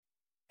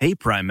Hey,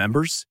 Prime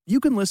members, you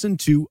can listen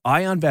to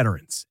Eye on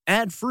Veterans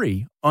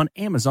ad-free on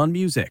Amazon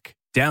Music.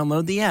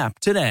 Download the app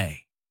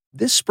today.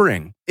 This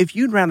spring, if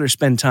you'd rather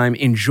spend time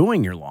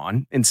enjoying your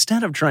lawn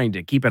instead of trying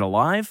to keep it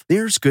alive,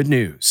 there's good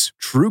news.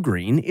 True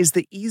Green is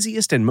the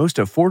easiest and most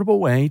affordable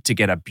way to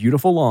get a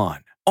beautiful lawn.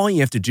 All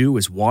you have to do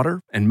is water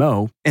and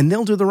mow, and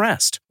they'll do the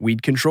rest.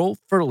 Weed control,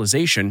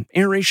 fertilization,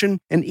 aeration,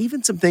 and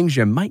even some things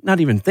you might not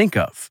even think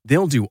of.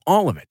 They'll do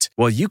all of it,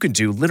 while you can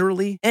do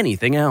literally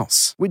anything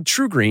else. With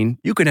True Green,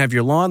 you can have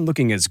your lawn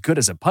looking as good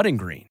as a putting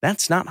green.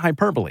 That's not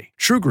hyperbole.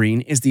 True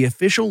Green is the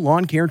official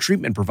lawn care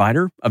treatment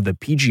provider of the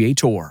PGA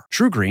Tour.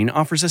 True Green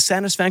offers a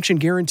satisfaction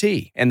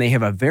guarantee, and they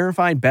have a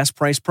verified best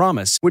price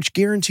promise, which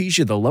guarantees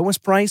you the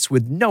lowest price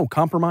with no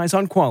compromise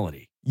on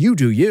quality. You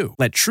do you.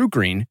 Let True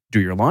Green do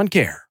your lawn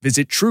care.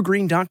 Visit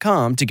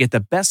truegreen.com to get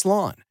the best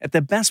lawn at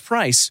the best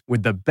price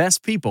with the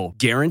best people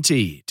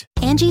guaranteed.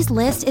 Angie's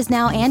List is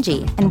now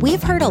Angie, and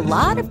we've heard a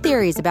lot of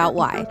theories about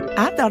why.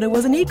 I thought it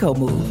was an eco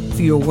move.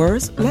 Fewer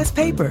words, less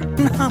paper.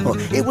 No,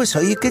 it was so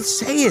you could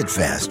say it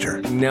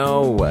faster.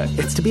 No,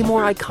 it's to be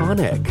more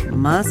iconic.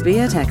 Must be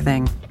a tech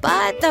thing.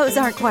 But those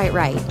aren't quite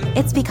right.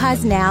 It's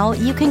because now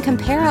you can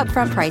compare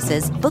upfront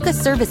prices, book a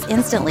service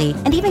instantly,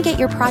 and even get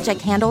your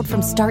project handled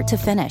from start to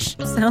finish.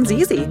 Sounds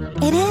easy.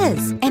 It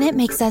is, and it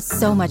makes us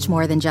so much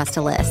more than just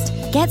a list.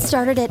 Get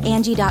started at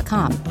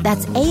Angie.com.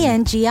 That's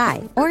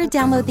ANGI, or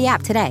download the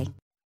app today.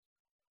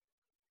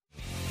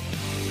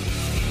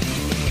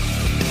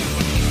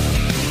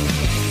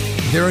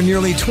 There are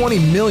nearly 20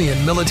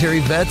 million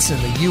military vets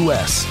in the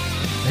U.S.,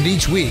 and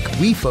each week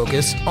we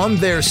focus on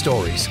their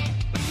stories.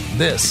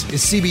 This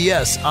is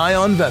CBS Eye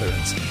on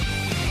Veterans.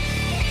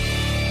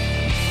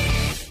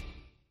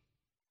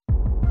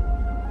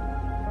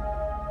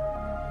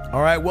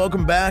 All right,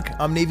 welcome back.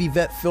 I'm Navy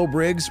vet Phil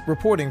Briggs,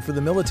 reporting for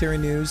the military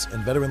news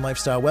and veteran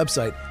lifestyle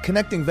website,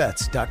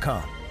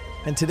 connectingvets.com.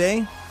 And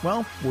today,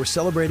 well, we're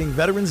celebrating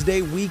Veterans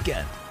Day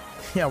weekend.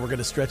 Yeah, we're going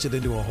to stretch it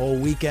into a whole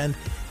weekend,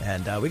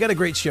 and we got a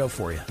great show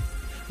for you.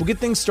 We'll get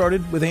things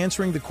started with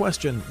answering the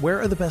question, where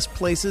are the best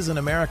places in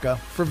America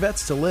for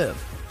vets to live?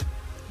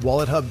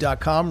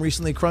 WalletHub.com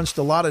recently crunched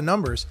a lot of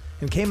numbers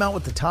and came out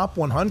with the top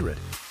 100.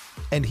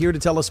 And here to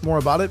tell us more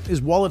about it is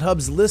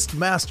WalletHub's list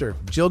master,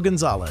 Jill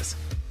Gonzalez.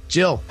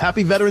 Jill,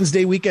 happy Veterans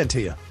Day weekend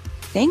to you.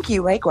 Thank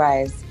you.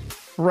 Likewise.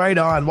 Right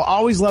on. Well, I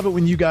always love it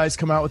when you guys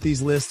come out with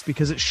these lists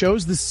because it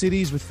shows the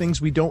cities with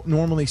things we don't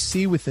normally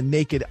see with the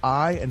naked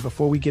eye. And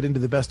before we get into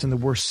the best and the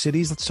worst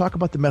cities, let's talk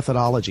about the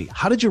methodology.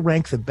 How did you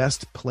rank the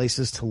best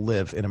places to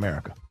live in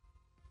America?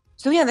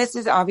 So yeah, this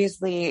is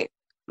obviously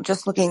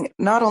just looking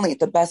not only at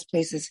the best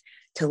places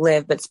to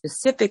live, but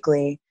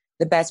specifically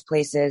the best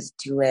places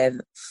to live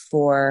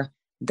for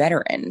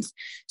veterans.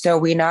 So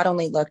we not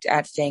only looked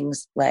at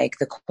things like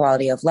the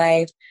quality of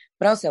life,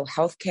 but also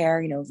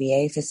healthcare,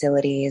 VA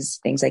facilities,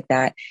 things like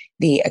that,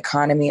 the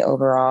economy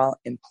overall,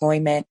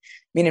 employment.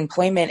 I mean,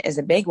 employment is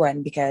a big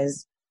one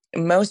because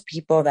most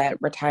people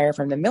that retire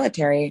from the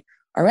military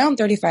are around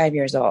 35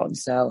 years old.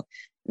 So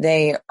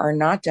they are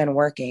not done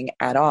working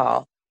at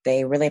all.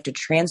 They really have to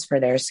transfer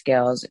their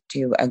skills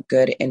to a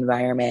good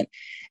environment.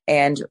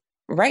 And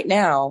right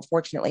now,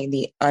 fortunately,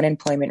 the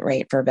unemployment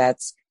rate for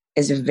vets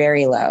is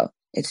very low.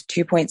 It's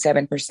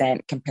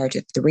 2.7% compared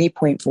to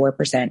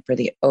 3.4% for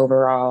the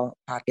overall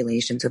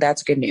population. So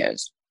that's good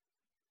news.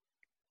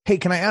 Hey,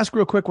 can I ask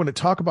real quick when to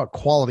talk about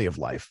quality of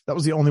life? That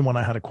was the only one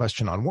I had a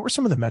question on. What were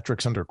some of the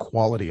metrics under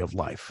quality of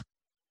life?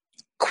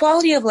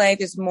 Quality of life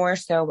is more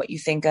so what you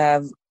think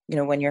of,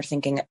 when you're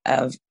thinking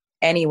of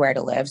anywhere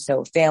to live.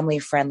 So family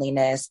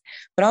friendliness,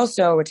 but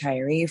also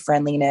retiree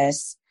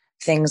friendliness,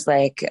 things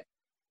like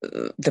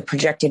the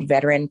projected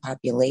veteran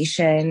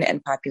population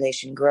and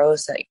population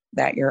growth,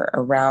 that you're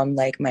around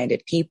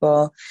like-minded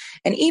people,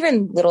 and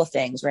even little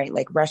things, right?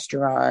 Like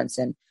restaurants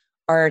and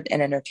art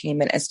and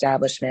entertainment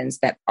establishments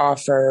that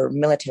offer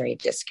military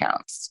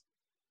discounts.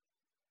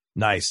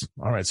 Nice.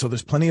 All right. So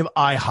there's plenty of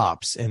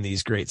IHOPs in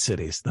these great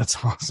cities. That's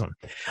awesome.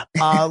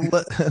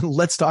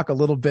 Let's talk a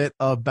little bit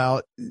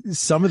about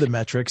some of the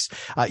metrics.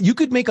 You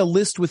could make a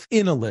list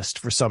within a list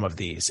for some of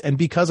these. And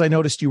because I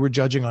noticed you were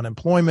judging on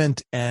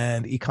employment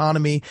and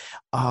economy,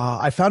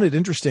 I found it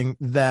interesting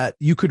that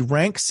you could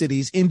rank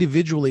cities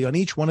individually on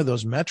each one of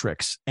those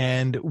metrics.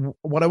 And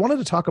what I wanted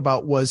to talk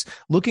about was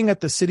looking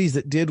at the cities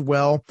that did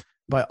well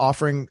by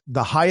offering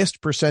the highest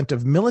percent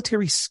of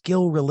military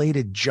skill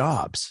related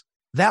jobs.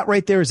 That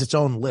right there is its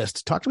own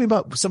list. Talk to me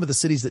about some of the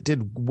cities that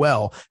did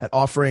well at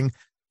offering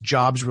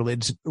jobs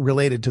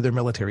related to their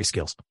military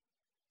skills.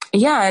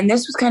 Yeah, and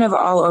this was kind of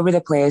all over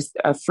the place.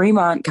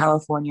 Fremont,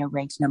 California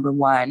ranked number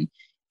 1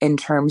 in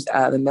terms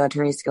of the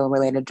military skill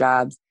related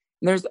jobs.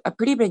 And there's a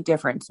pretty big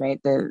difference, right?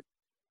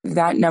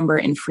 That number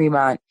in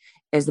Fremont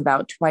is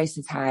about twice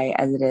as high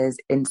as it is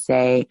in,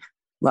 say,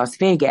 Las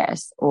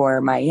Vegas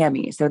or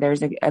Miami. So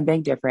there's a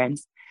big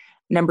difference.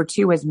 Number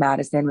 2 was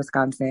Madison,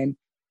 Wisconsin.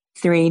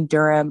 3,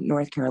 Durham,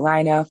 North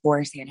Carolina.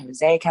 4, San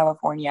Jose,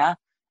 California.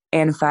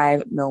 And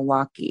 5,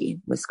 Milwaukee,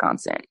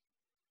 Wisconsin.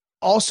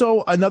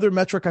 Also, another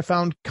metric I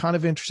found kind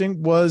of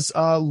interesting was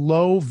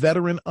low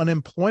veteran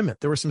unemployment.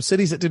 There were some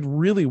cities that did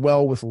really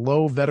well with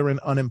low veteran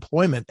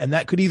unemployment, and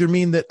that could either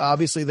mean that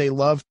obviously they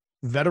love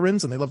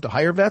veterans and they love to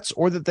hire vets,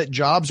 or that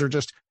jobs are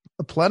just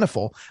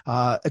plentiful.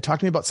 Talk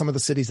to me about some of the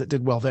cities that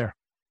did well there.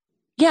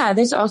 Yeah,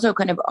 there's also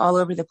kind of all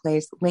over the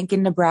place.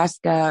 Lincoln,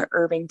 Nebraska,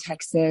 Irving,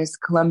 Texas,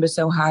 Columbus,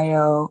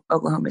 Ohio,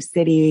 Oklahoma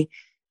City,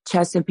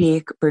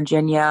 Chesapeake,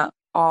 Virginia,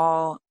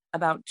 all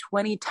about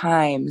 20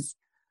 times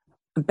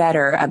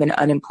better of an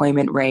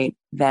unemployment rate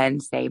than,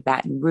 say,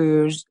 Baton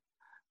Rouge,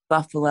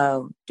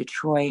 Buffalo,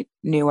 Detroit,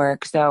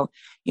 Newark. So,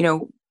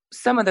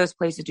 some of those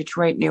places,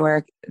 Detroit,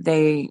 Newark,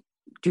 they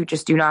do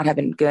not have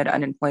a good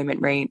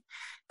unemployment rate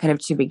kind of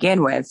to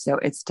begin with. So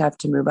it's tough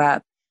to move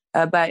up.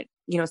 But,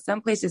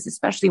 some places,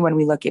 especially when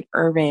we look at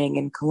Irving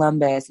and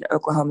Columbus and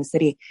Oklahoma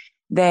City,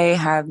 they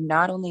have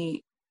not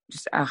only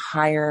just a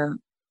higher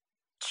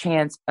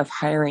chance of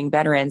hiring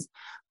veterans,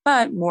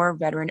 but more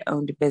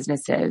veteran-owned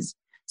businesses.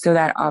 So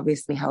that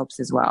obviously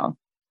helps as well.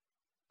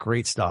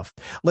 Great stuff.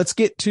 Let's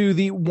get to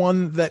the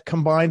one that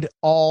combined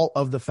all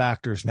of the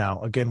factors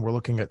now. Again, we're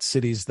looking at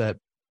cities that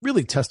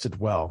really tested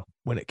well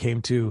when it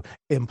came to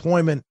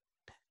employment,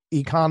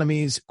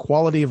 economies,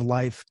 quality of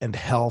life, and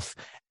health.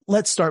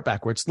 Let's start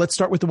backwards. Let's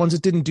start with the ones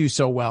that didn't do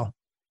so well.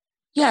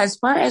 Yeah, as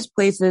far as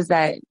places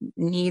that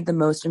need the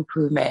most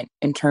improvement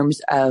in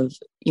terms of,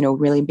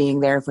 really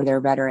being there for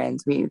their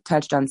veterans, we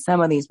touched on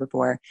some of these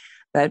before,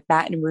 but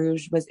Baton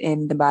Rouge was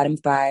in the bottom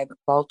 5,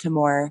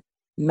 Baltimore,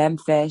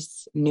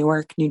 Memphis,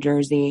 Newark, New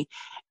Jersey,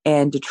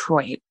 and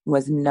Detroit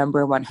was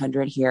number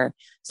 100 here.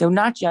 So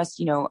not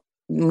just,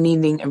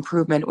 needing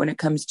improvement when it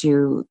comes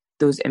to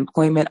those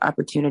employment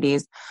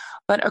opportunities,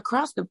 but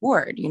across the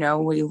board,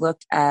 we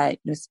looked at,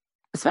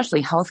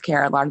 especially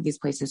healthcare, a lot of these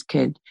places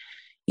could,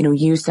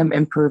 use some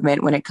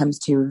improvement when it comes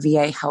to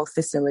VA health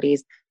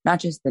facilities, not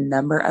just the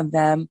number of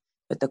them,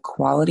 but the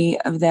quality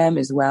of them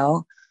as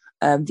well.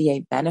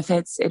 VA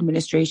benefits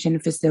administration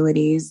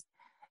facilities,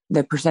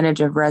 the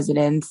percentage of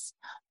residents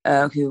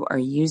who are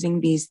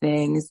using these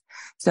things.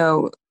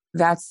 So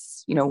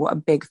that's, a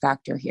big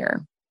factor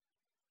here.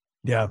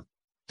 Yeah.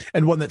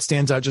 And one that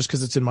stands out just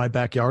because it's in my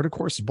backyard, of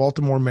course,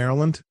 Baltimore,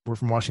 Maryland. We're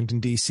from Washington,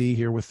 D.C.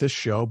 here with this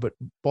show, but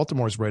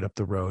Baltimore's right up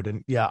the road.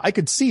 And yeah, I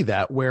could see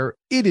that where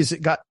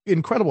it got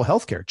incredible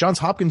healthcare. Johns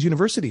Hopkins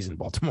University is in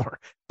Baltimore,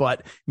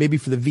 but maybe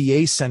for the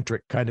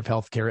VA-centric kind of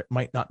healthcare, it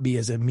might not be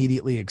as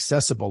immediately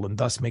accessible and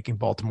thus making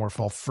Baltimore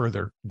fall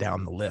further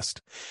down the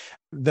list.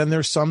 Then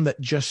there's some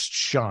that just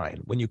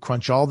shine. When you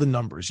crunch all the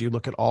numbers, you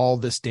look at all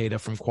this data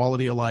from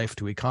quality of life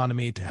to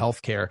economy to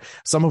healthcare,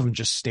 some of them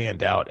just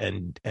stand out.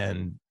 And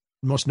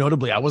most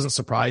notably, I wasn't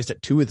surprised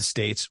at 2 of the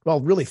states, well,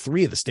 really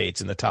 3 of the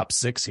states in the top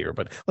 6 here,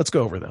 but let's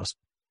go over those.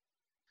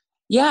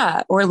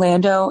 Yeah,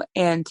 Orlando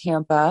and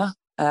Tampa,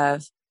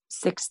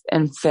 6th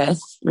and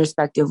 5th,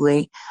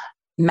 respectively.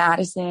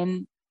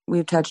 Madison,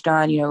 we've touched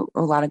on,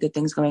 a lot of good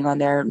things going on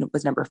there,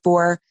 was number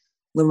 4.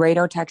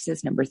 Laredo,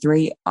 Texas, number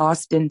 3.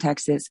 Austin,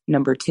 Texas,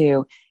 number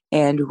 2.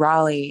 And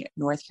Raleigh,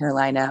 North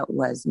Carolina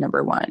was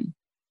number 1.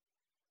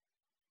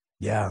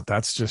 Yeah,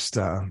 that's just,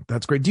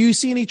 that's great. Do you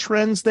see any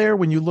trends there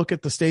when you look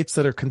at the states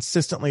that are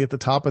consistently at the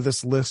top of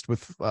this list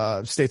with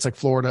states like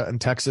Florida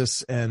and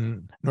Texas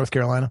and North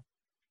Carolina?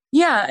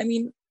 Yeah, I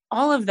mean,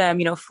 all of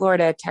them,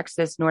 Florida,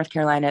 Texas, North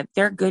Carolina,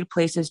 they're good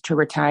places to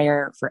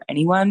retire for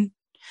anyone.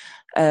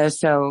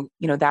 So,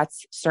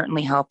 that's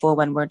certainly helpful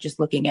when we're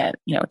just looking at,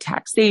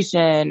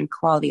 taxation,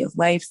 quality of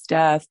life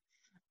stuff.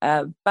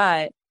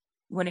 But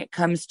when it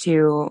comes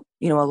to,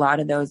 a lot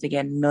of those,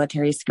 again,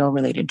 military skill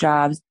related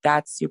jobs,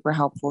 that's super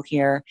helpful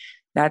here.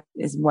 That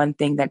is one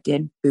thing that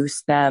did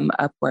boost them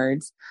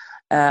upwards.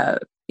 And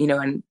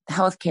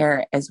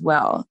healthcare as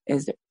well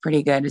is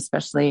pretty good,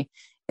 especially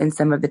in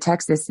some of the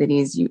Texas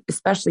cities,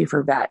 especially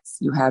for vets,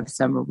 you have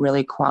some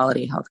really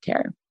quality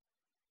healthcare.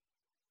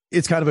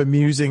 It's kind of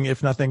amusing,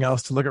 if nothing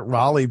else, to look at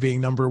Raleigh being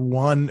number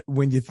 1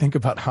 when you think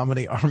about how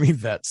many Army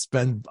vets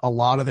spend a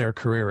lot of their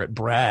career at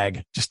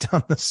Bragg, just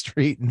down the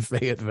street in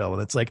Fayetteville.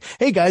 And it's like,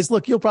 hey guys,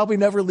 look, you'll probably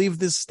never leave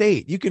this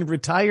state. You can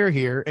retire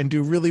here and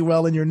do really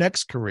well in your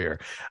next career.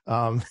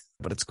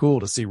 But it's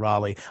cool to see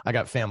Raleigh. I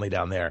got family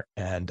down there.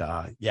 And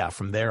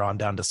from there on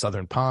down to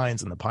Southern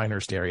Pines and the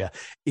Pinehurst area,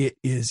 it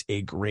is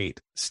a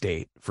great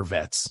state for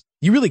vets.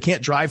 You really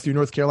can't drive through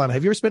North Carolina.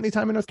 Have you ever spent any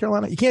time in North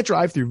Carolina? You can't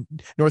drive through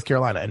North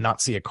Carolina and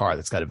not see a car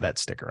that's got a vet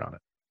sticker on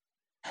it.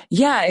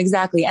 Yeah,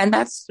 exactly. And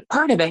that's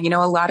part of it.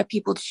 A lot of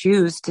people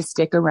choose to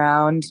stick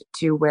around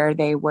to where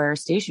they were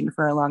stationed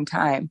for a long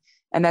time.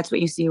 And that's what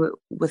you see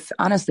with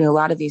honestly, a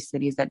lot of these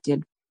cities that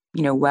did,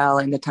 well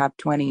in the top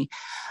 20.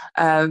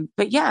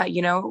 But yeah,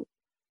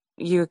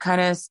 you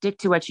kind of stick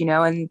to what you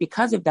know. And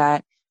because of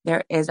that,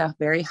 there is a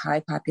very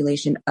high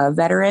population of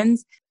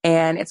veterans.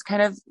 And it's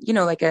kind of,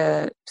 like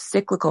a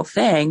cyclical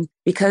thing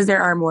because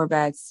there are more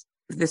vets.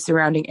 The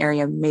surrounding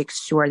area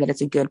makes sure that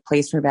it's a good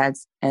place for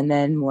vets, and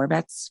then more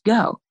vets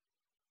go.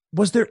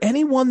 Was there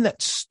anyone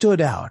that stood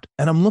out?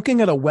 And I'm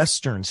looking at a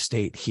Western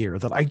state here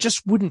that I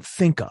just wouldn't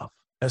think of.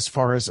 as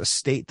far as a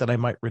state that I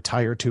might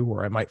retire to,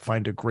 or I might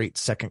find a great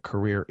second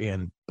career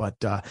in.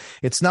 But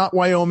it's not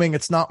Wyoming.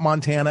 It's not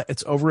Montana.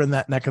 It's over in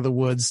that neck of the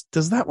woods.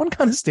 Does that one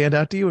kind of stand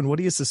out to you? And what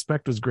do you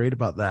suspect was great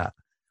about that?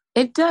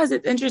 It does.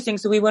 It's interesting.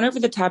 So we went over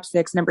the top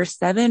 6. Number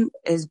 7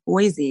 is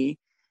Boise.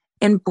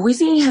 And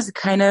Boise has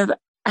kind of,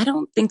 I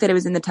don't think that it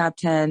was in the top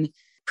 10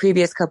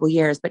 previous couple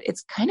years, but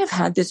it's kind of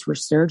had this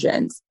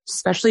resurgence,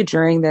 especially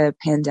during the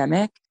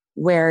pandemic,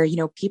 where,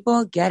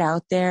 people get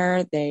out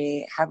there,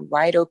 they have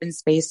wide open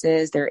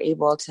spaces, they're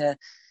able to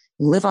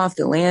live off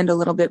the land a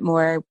little bit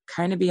more,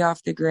 kind of be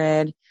off the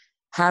grid,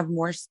 have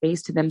more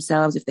space to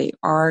themselves if they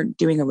are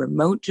doing a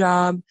remote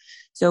job.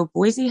 So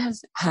Boise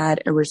has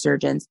had a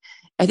resurgence.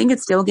 I think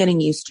it's still getting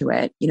used to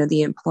it.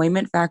 The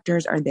employment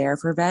factors are there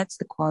for vets.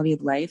 The quality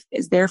of life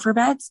is there for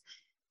vets.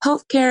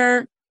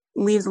 Healthcare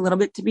leaves a little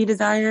bit to be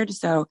desired.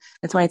 So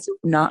that's why it's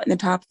not in the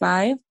top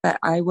 5, but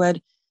I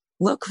would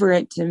look for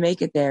it to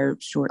make it there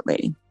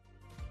shortly.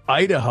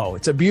 Idaho.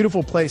 It's a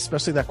beautiful place,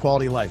 especially that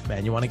quality of life,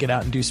 man. You want to get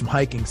out and do some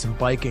hiking, some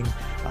biking,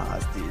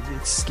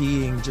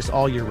 skiing, just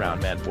all year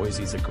round, man.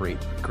 Boise's a great,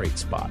 great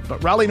spot.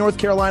 But Raleigh, North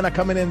Carolina,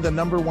 coming in the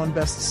number 1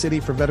 best city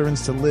for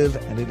veterans to live,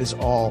 and it is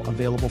all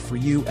available for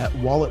you at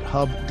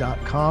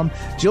wallethub.com.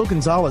 Jill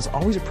Gonzalez,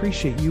 always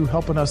appreciate you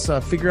helping us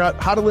figure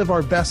out how to live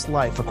our best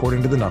life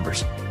according to the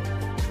numbers.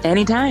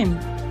 Anytime.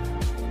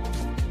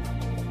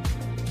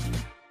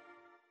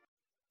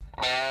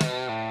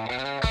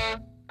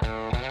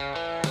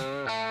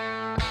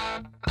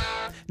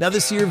 Now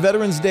this year,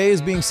 Veterans Day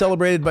is being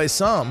celebrated by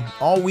some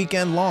all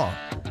weekend long.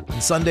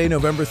 And Sunday,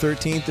 November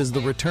 13th is the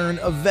return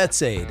of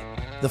VetsAid,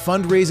 the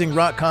fundraising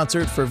rock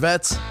concert for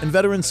vets and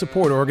veteran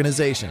support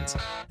organizations.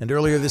 And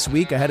earlier this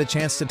week, I had a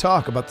chance to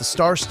talk about the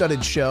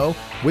star-studded show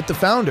with the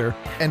founder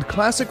and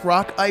classic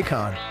rock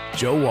icon,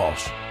 Joe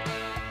Walsh.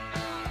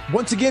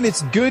 Once again,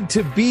 it's good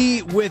to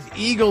be with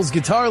Eagles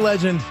guitar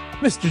legend,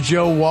 Mr.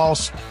 Joe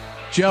Walsh.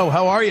 Joe,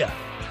 how are you?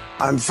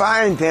 I'm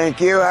fine,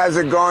 thank you. How's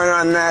it going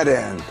on that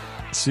end?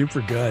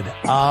 Super good.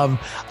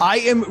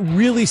 I am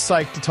really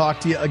psyched to talk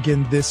to you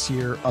again this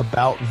year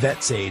about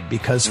VetsAid,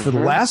 because for the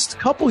last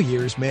couple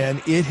years,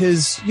 man, it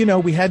has,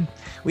 we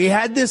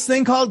had this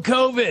thing called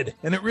COVID,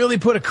 and it really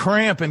put a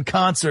cramp in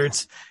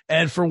concerts.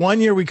 And for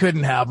one year we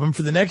couldn't have them.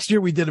 For the next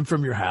year we did them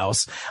from your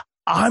house.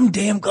 I'm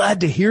damn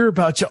glad to hear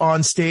about you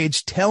on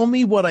stage. Tell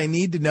me what I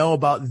need to know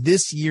about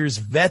this year's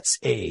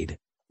VetsAid.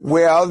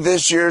 Well,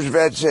 this year's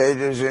VetsAid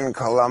is in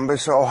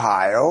Columbus,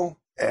 Ohio.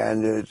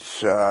 And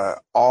it's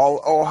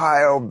all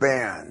Ohio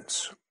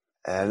bands.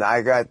 And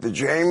I got the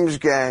James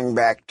Gang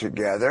back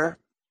together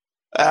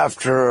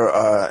after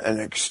an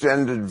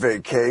extended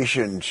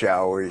vacation,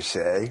 shall we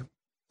say.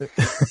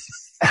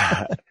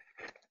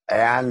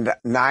 And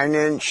 9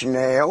 Inch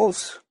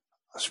Nails,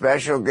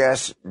 special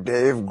guest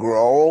Dave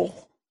Grohl,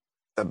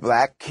 the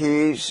Black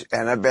Keys,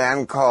 and a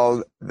band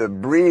called The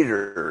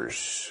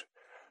Breeders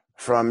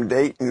from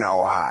Dayton,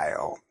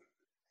 Ohio.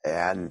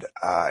 And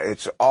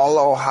it's all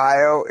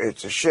Ohio.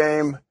 It's a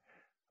shame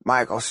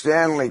Michael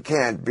Stanley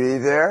can't be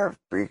there,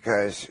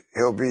 because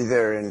he'll be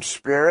there in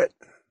spirit.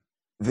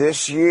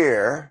 This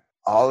year,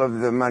 all of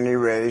the money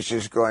raised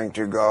is going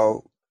to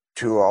go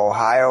to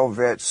Ohio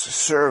Vets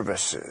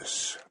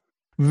Services.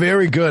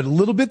 Very good. A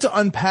little bit to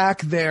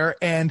unpack there.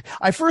 And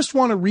I first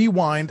want to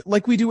rewind,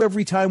 like we do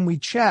every time we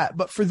chat,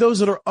 but for those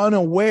that are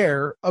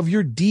unaware of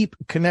your deep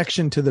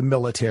connection to the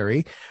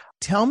military,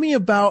 tell me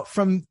about,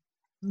 from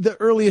the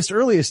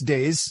earliest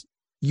days,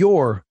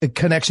 your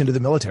connection to the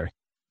military.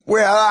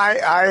 Well,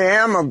 I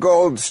am a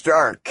Gold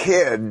Star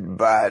kid,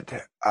 but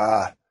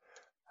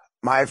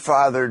my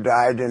father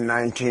died in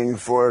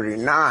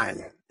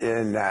 1949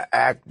 in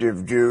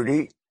active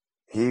duty.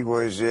 He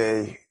was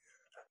a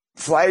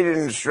flight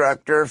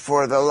instructor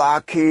for the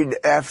Lockheed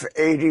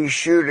F-80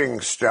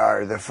 Shooting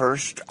Star, the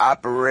first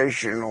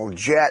operational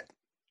jet.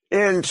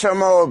 In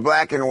some old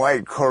black and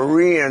white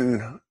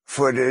Korean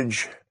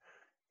footage,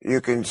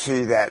 you can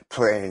see that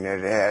plane.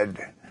 It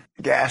had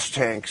gas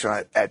tanks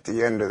at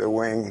the end of the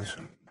wings.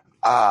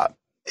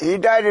 He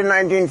died in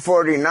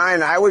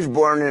 1949. I was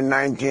born in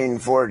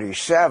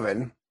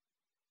 1947.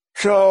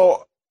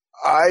 So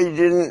I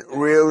didn't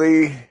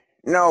really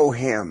know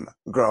him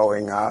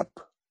growing up.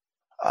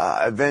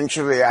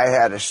 Eventually, I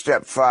had a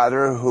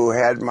stepfather who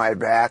had my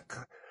back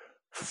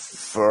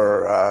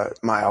for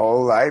my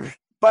whole life.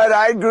 But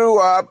I grew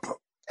up,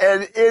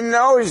 and in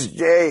those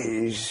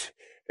days,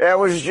 that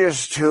was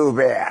just too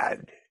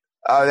bad.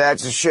 Oh,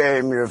 that's a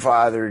shame your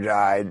father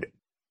died.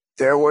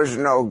 There was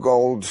no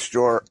Gold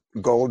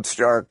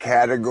Star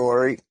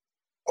category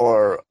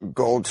or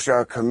Gold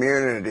Star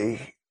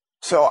community.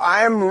 So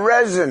I'm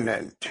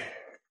resonant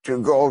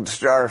to Gold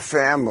Star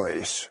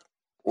families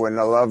when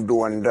a loved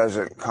one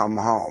doesn't come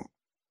home.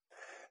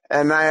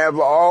 And I have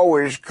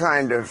always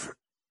kind of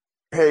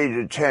paid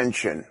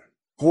attention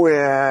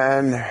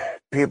when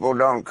people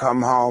don't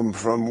come home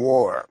from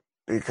war,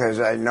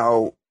 because I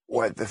know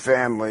what the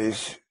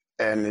families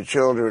and the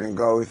children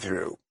go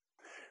through.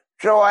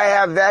 So I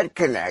have that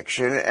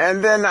connection.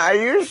 And then I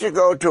used to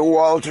go to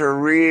Walter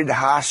Reed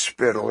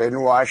Hospital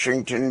in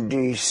Washington,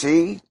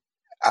 D.C.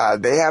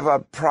 they have a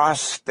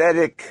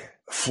prosthetic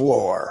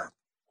floor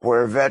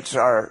where vets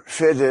are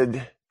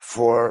fitted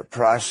for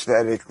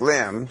prosthetic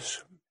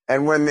limbs.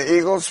 And when the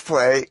Eagles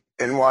play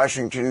in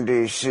Washington,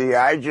 D.C.,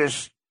 I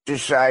just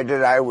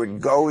decided I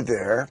would go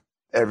there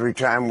every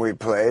time we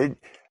played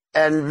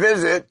and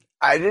visit.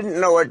 I didn't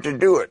know what to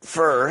do at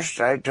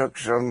first. I took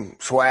some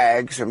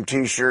swag, some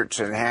T-shirts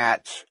and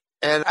hats,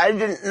 and I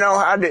didn't know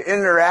how to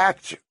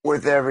interact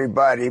with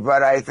everybody,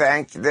 but I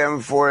thanked them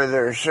for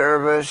their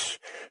service.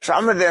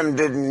 Some of them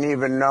didn't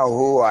even know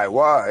who I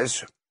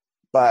was,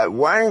 but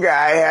one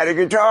guy had a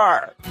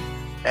guitar,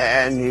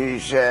 and he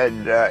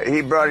said,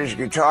 he brought his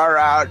guitar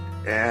out,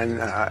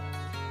 and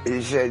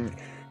he said,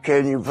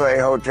 "Can you play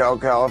Hotel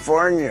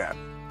California?"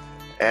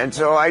 And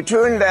so I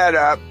tuned that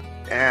up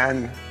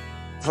and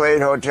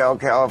played Hotel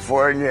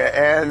California,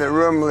 and the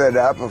room lit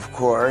up, of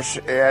course,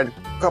 and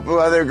a couple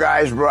other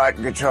guys brought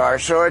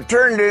guitars. So it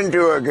turned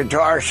into a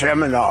guitar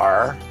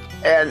seminar.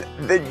 And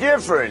the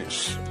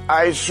difference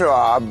I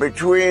saw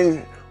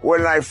between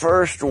when I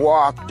first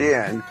walked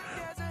in,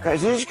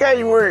 because these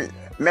guys weren't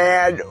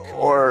mad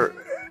or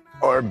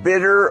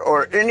bitter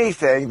or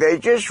anything. They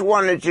just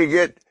wanted to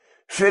get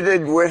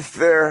fitted with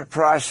their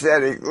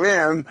prosthetic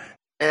limb.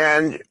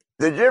 And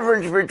the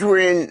difference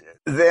between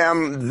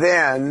them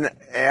then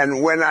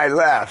and when I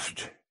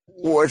left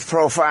was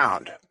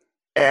profound.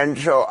 And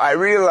so I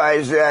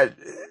realized that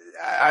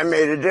I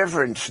made a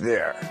difference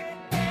there.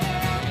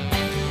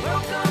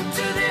 Welcome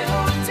to the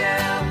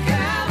Hotel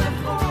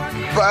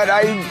California. But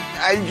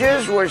I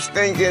just was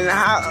thinking,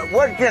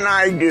 what can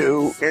I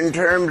do in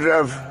terms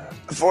of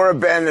for a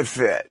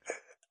benefit?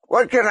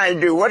 What can I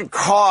do? What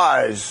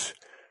cause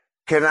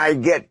can I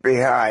get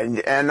behind?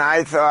 And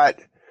I thought,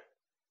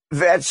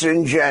 vets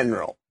in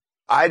general.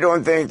 I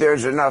don't think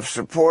there's enough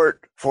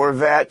support for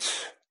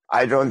vets.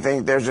 I don't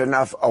think there's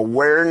enough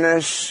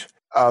awareness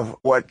of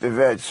what the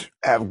vets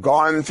have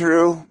gone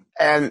through.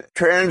 And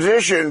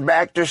transition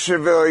back to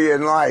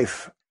civilian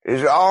life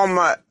is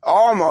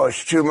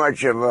almost too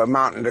much of a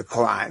mountain to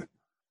climb.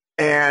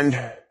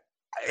 And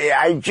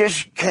I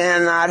just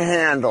cannot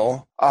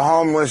handle a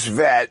homeless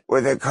vet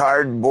with a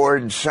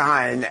cardboard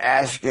sign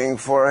asking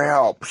for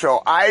help.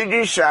 So I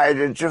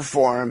decided to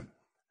form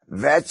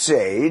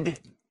VetsAid,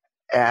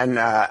 and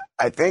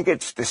I think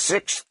it's the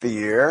 6th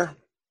year,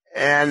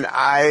 and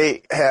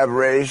I have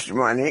raised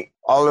money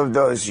all of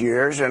those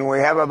years, and we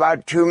have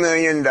about $2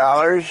 million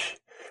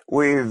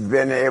we've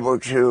been able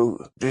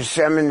to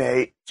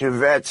disseminate to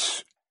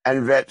vets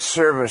and vet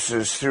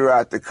services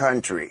throughout the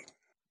country.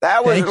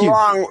 That was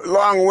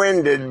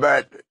long-winded,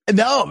 but...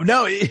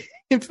 No.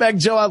 In fact,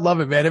 Joe, I love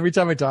it, man. Every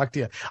time I talk to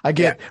you, I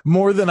get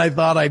more than I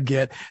thought I'd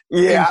get.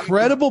 Yeah.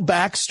 Incredible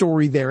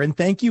backstory there. And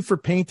thank you for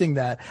painting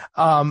that.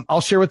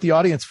 I'll share with the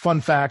audience,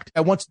 fun fact.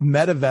 I once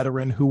met a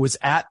veteran who was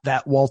at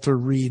that Walter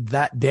Reed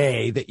that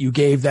day that you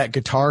gave that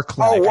guitar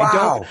clinic. Oh,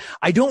 wow.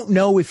 I don't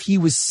know if he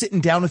was sitting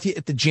down with you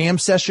at the jam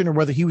session or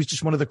whether he was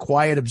just one of the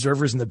quiet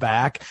observers in the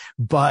back,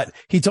 but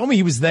he told me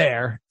he was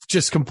there,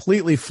 just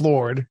completely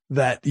floored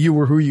that you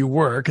were who you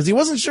were, because he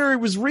wasn't sure it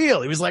was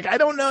real. He was like, I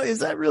don't know. Is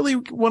that really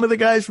one of the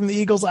guys from the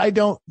Eagles? I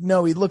don't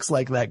know. He looks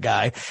like that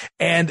guy.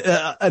 And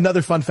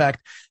another fun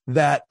fact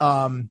that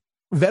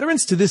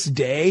veterans to this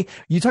day,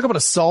 you talk about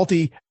a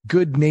salty,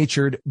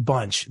 good-natured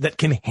bunch that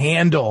can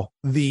handle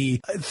the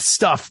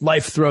stuff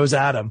life throws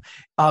at them.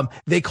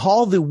 They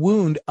call the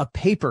wound a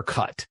paper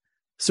cut.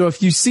 So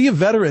if you see a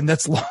veteran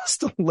that's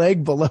lost a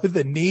leg below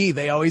the knee,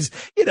 they always,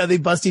 they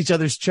bust each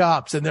other's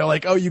chops and they're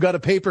like, oh, you got a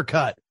paper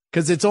cut,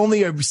 because it's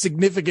only a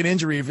significant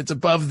injury if it's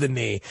above the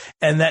knee.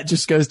 And that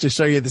just goes to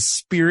show you the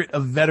spirit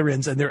of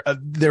veterans and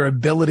their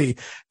ability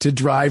to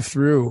drive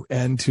through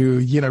and to,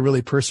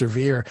 really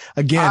persevere.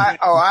 Again.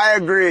 I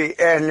agree.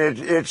 And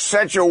it's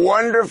such a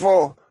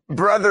wonderful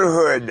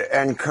brotherhood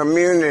and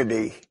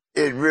community.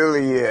 It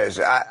really is.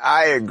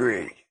 I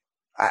agree.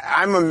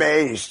 I'm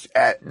amazed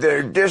at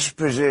their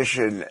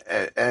disposition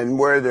and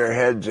where their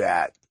head's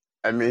at.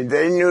 I mean,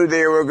 they knew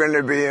they were going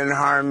to be in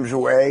harm's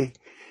way,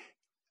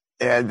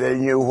 and they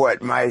knew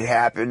what might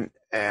happen,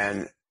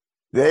 and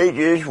they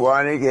just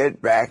want to get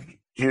back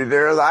to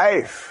their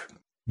life,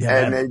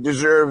 and they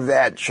deserve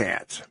that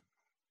chance.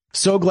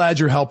 So glad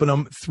you're helping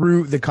them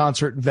through the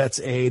concert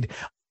VetsAid.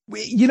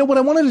 What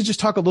I wanted to just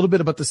talk a little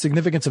bit about the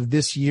significance of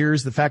this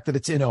year's, the fact that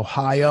it's in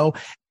Ohio.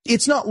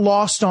 It's not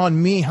lost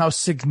on me how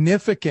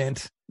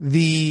significant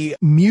the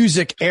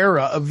music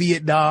era of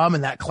Vietnam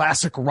and that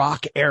classic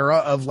rock era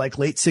of like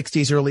late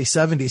 60s, early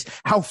 70s,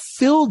 how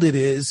filled it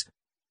is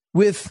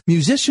with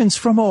musicians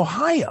from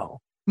Ohio,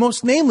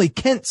 most namely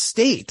Kent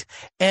State.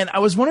 And I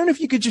was wondering if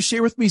you could just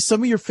share with me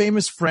some of your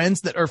famous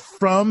friends that are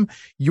from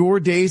your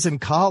days in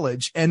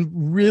college, and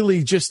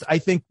really just, I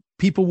think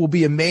people will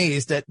be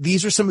amazed that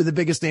these are some of the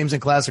biggest names in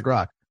classic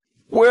rock.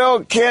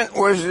 Well, Kent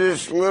was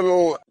this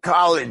little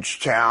college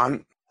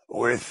town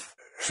with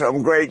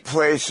some great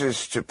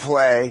places to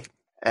play.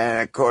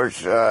 And of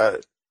course, I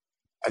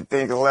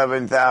think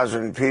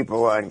 11,000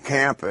 people on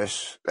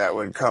campus that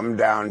would come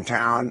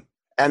downtown.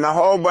 And a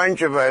whole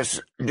bunch of us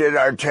did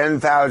our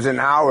 10,000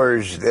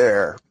 hours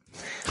there.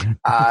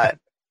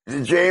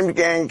 The James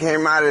Gang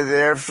came out of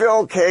there.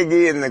 Phil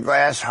Kagi and the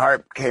Glass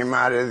Harp came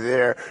out of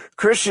there.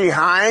 Chrissy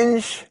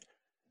Hines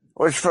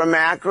was from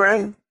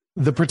Akron.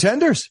 The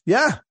Pretenders.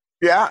 Yeah.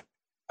 Yeah.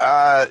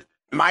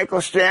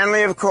 Michael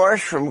Stanley, of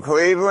course, from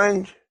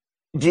Cleveland.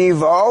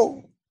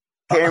 Devo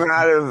came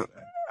out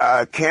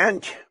of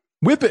Kent.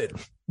 Whip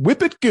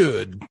it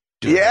good.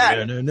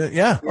 Yeah.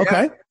 Yeah.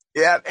 Okay.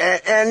 Yeah.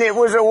 And it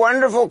was a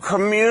wonderful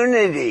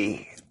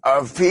community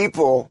of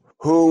people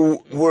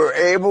who were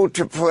able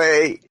to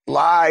play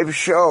live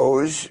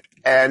shows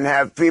and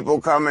have people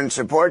come and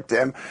support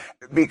them.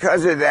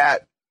 Because of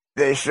that,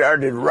 they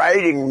started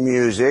writing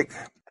music,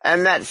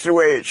 and that's the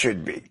way it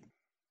should be.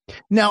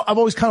 Now, I've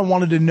always kind of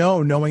wanted to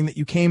know, knowing that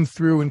you came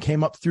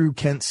up through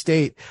Kent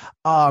State,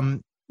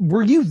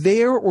 were you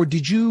there, or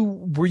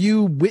were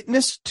you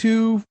witness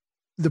to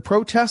the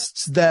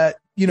protests that,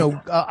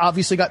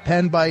 obviously got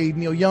penned by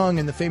Neil Young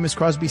and the famous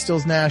Crosby,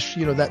 Stills, Nash,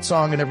 that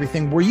song and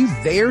everything? Were you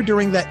there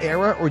during that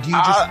era, or do you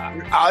just...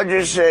 I'll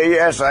just say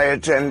yes, I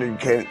attended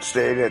Kent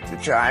State at the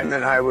time,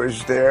 and I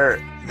was there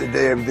the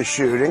day of the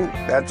shooting.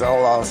 That's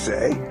all I'll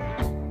say.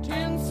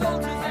 10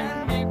 soldiers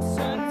and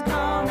Nixon's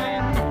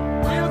coming.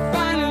 We're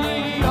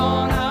finally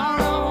on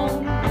our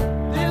own.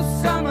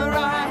 This summer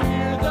I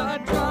hear the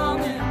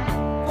drumming.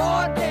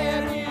 4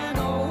 dead in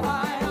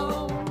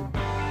Ohio.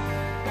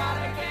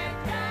 Gotta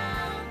get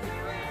down to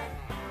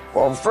it.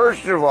 Well,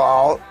 first of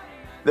all,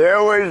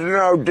 there was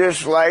no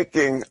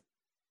disliking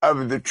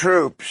of the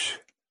troops.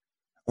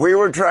 We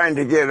were trying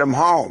to get them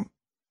home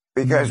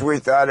because we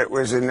thought it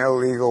was an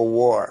illegal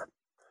war.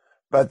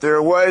 But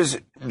there was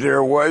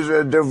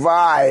a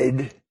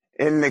divide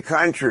in the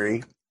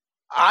country.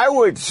 I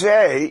would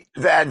say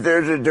that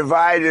there's a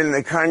divide in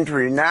the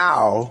country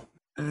now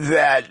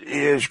that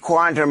is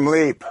quantum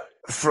leap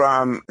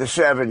from the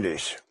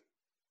 70s.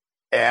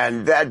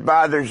 And that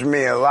bothers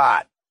me a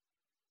lot.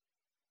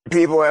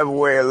 People have a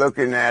way of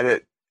looking at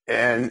it,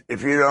 and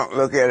if you don't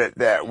look at it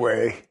that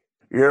way,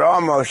 you're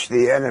almost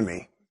the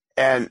enemy.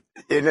 And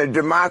in a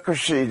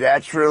democracy,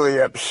 that's really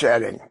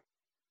upsetting.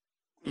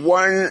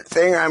 One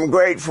thing I'm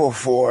grateful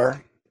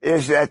for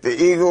is that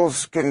the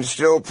Eagles can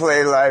still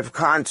play live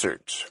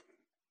concerts.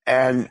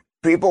 And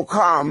people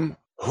come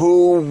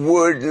who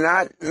would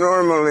not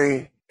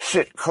normally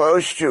sit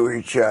close to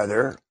each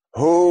other,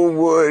 who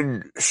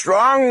would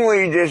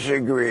strongly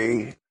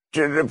disagree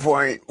to the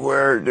point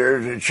where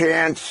there's a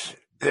chance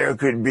there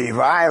could be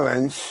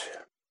violence.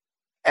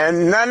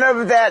 And none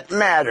of that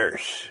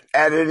matters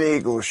at an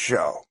Eagles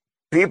show.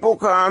 People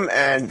come,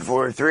 and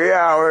for 3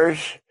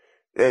 hours,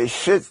 they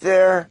sit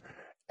there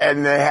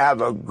and they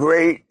have a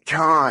great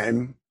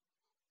time,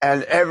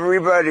 and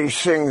everybody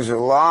sings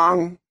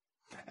along,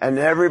 and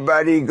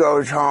everybody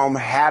goes home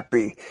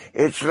happy.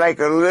 It's like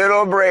a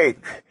little break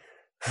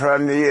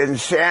from the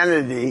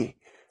insanity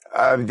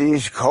of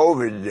these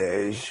COVID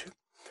days.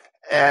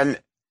 And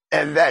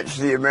that's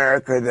the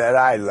America that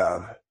I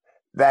love,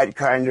 that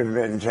kind of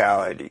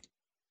mentality.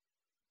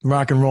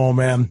 Rock and roll,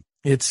 man.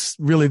 It's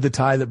really the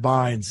tie that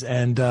binds.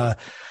 And,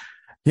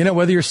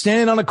 whether you're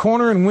standing on a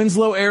corner in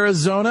Winslow,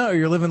 Arizona, or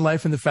you're living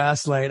life in the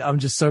fast lane, I'm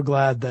just so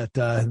glad that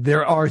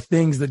there are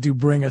things that do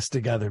bring us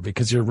together,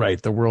 because you're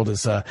right. The world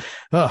is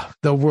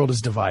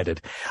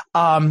divided.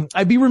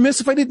 I'd be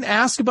remiss if I didn't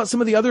ask about some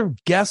of the other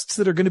guests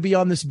that are going to be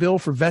on this bill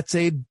for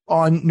VetsAid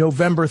on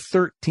November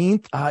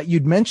 13th.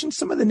 You'd mentioned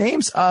some of the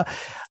names.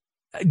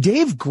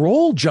 Dave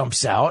Grohl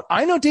jumps out.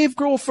 I know Dave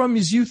Grohl from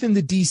his youth in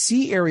the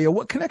D.C. area.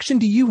 What connection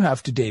do you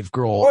have to Dave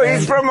Grohl? Well,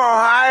 he's from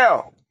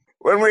Ohio.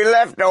 When we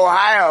left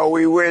Ohio,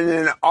 we went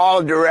in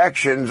all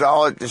directions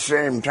all at the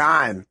same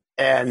time.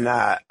 And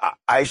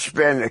I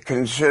spent a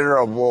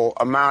considerable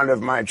amount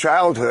of my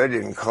childhood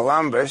in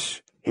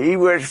Columbus. He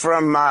was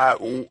from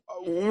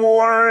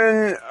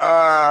Warren,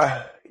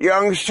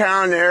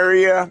 Youngstown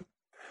area.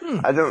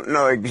 I don't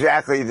know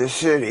exactly the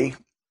city.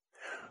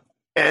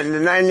 And the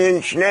Nine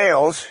Inch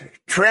Nails,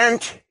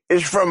 Trent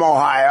is from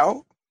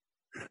Ohio.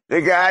 The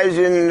guys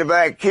in the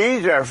Black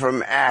Keys are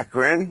from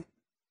Akron.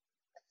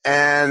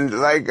 And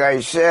like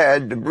I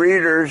said, the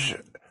Breeders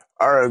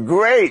are a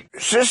great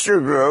sister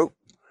group,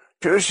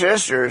 2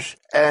 sisters,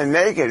 and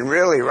they can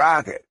really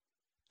rock it.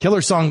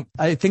 Killer song,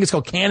 I think it's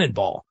called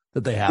Cannonball,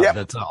 that they have. Yep.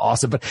 That's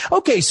awesome. But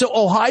okay, so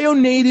Ohio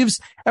natives,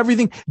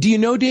 everything. Do you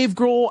know Dave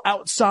Grohl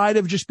outside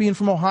of just being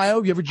from Ohio?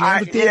 Have you ever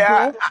jammed with Dave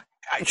Grohl?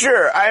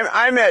 Sure.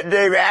 I met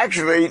Dave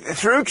actually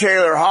through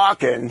Taylor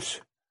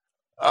Hawkins.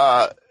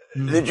 The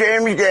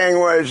James Gang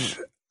was,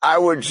 I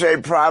would say,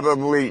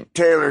 probably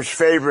Taylor's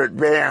favorite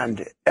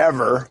band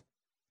ever.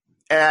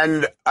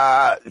 And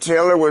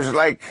Taylor was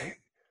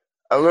like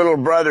a little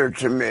brother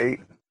to me.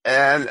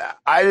 And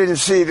I didn't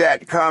see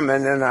that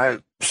coming, and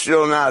I'm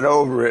still not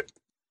over it.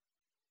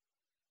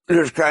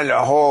 There's kind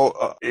of a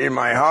hole in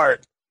my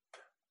heart.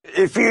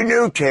 If you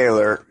knew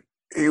Taylor,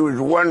 he was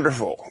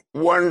wonderful,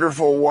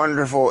 wonderful,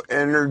 wonderful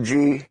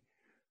energy,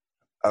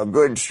 a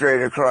good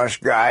straight-across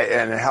guy,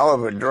 and a hell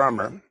of a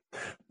drummer.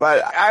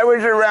 But I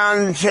was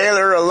around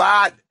Taylor a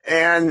lot,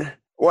 and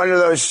one of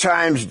those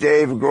times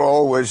Dave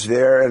Grohl was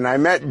there, and I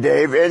met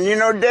Dave. And,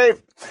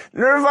 Dave,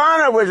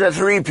 Nirvana was a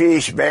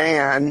three-piece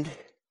band,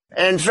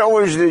 and so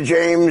was the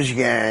James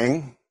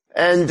Gang.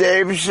 And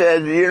Dave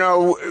said, you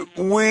know,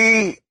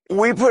 we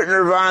put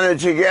Nirvana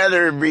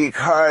together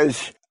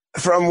because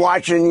from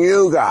watching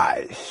you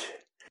guys.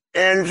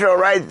 And so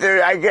right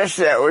there, I guess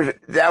that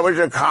was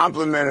a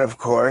compliment, of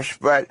course,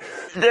 but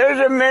there's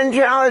a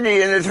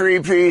mentality in the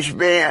three-piece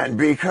band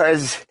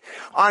because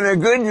on a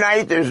good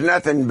night, there's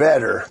nothing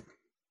better.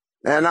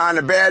 And on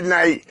a bad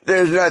night,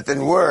 there's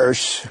nothing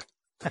worse.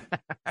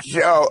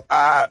 So,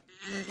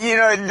 you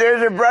know,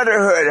 there's a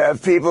brotherhood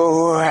of people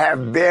who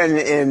have been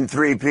in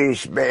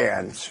three-piece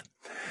bands.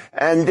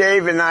 And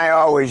Dave and I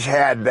always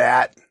had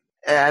that.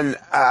 And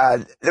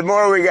the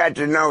more we got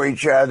to know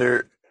each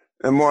other,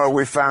 the more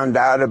we found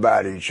out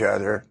about each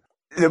other,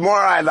 the more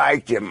I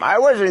liked him. I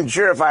wasn't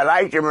sure if I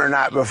liked him or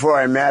not before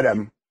I met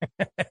him.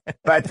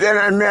 But then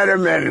I met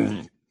him,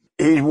 and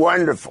he's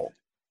wonderful.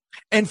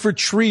 And for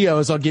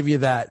trios, I'll give you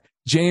that.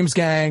 James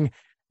Gang,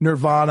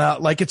 Nirvana,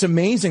 like it's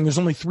amazing. There's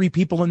only 3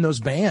 people in those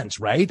bands,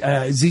 right?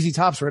 ZZ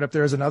Top's right up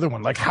there as another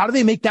one. Like, how do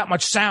they make that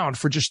much sound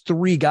for just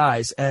 3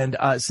 guys? And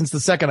since the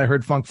second I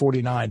heard Funk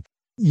 49,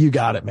 you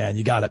got it, man.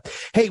 You got it.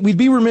 Hey, we'd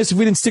be remiss if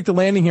we didn't stick the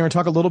landing here and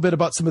talk a little bit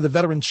about some of the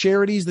veteran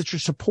charities that you're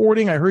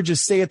supporting. I heard you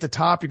say at the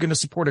top, you're going to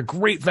support a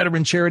great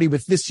veteran charity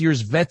with this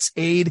year's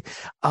VetsAid.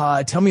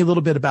 Tell me a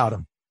little bit about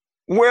them.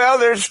 Well,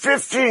 there's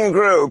 15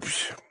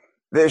 groups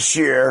this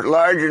year,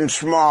 large and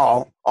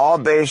small, all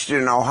based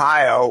in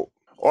Ohio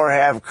or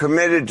have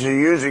committed to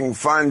using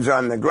funds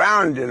on the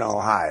ground in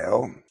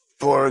Ohio.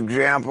 For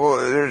example,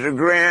 there's a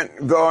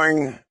grant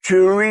going to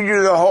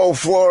redo the whole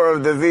floor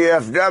of the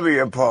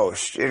VFW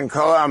post in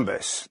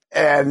Columbus.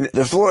 And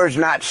the floor is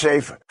not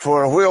safe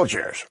for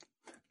wheelchairs.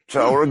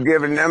 So we're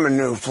giving them a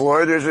new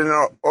floor. There's an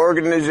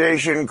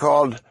organization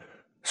called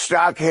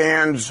Stock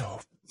Hands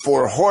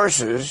for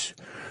Horses,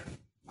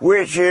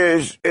 which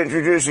is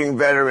introducing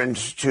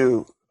veterans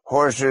to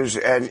horses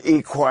and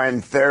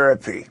equine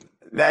therapy.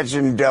 That's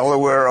in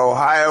Delaware,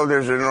 Ohio.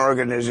 There's an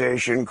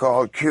organization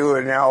called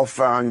Q&L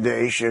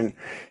Foundation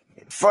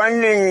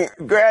funding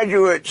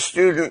graduate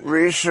student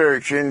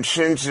research in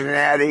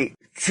Cincinnati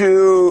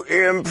to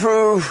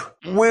improve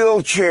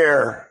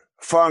wheelchair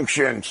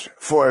functions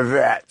for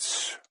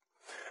vets,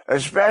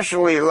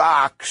 especially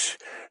locks.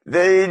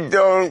 They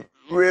don't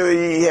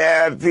really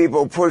have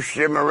people push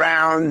them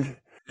around.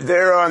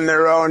 They're on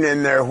their own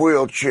in their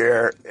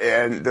wheelchair,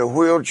 and the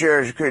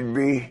wheelchairs could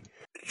be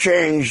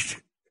changed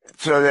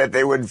so that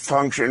they would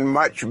function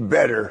much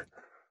better.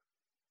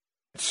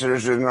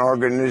 There's an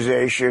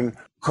organization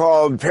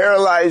called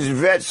Paralyzed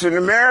Vets in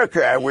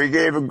America. We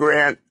gave a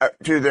grant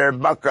to their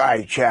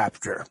Buckeye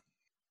chapter.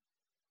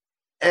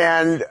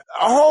 And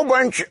a whole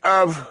bunch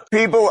of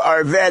people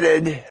are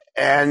vetted,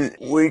 and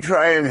we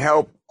try and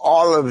help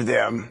all of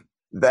them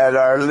that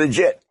are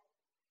legit.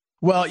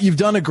 Well, you've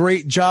done a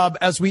great job.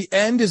 As we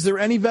end, is there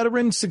any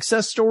veteran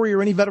success story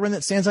or any veteran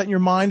that stands out in your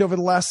mind over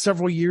the last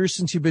several years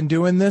since you've been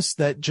doing this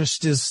that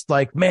just is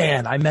like,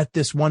 man, I met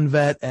this one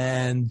vet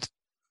and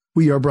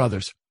we are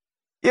brothers?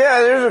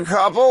 Yeah, there's a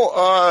couple.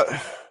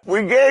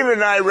 We gave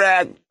an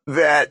Iraq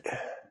vet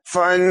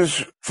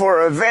funds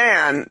for a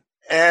van,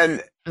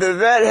 and the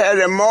vet had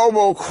a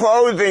mobile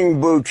clothing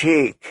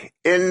boutique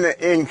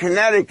in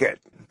Connecticut.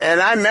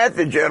 And I met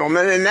the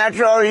gentleman, and that's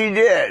all he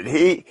did.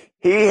 He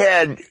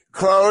had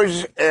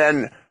clothes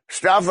and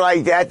stuff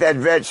like that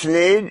vets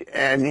need,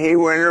 and he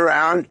went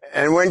around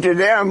and went to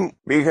them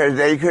because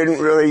they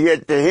couldn't really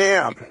get to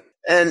him.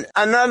 And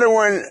another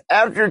one,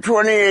 after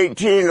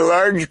 2018, a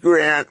large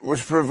grant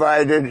was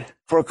provided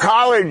for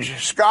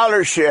college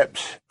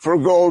scholarships for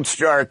Gold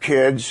Star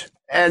kids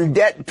and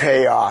debt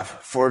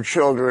payoff for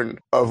children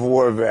of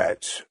war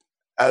vets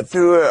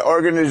through an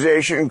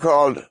organization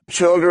called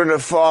Children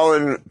of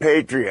Fallen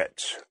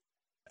Patriots.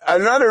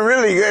 Another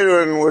really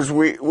good one was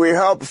we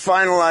helped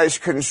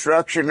finalize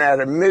construction at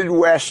a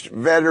Midwest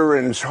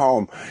veterans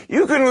home.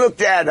 You can look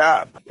that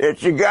up.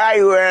 It's a guy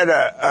who had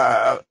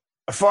a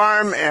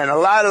farm and a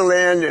lot of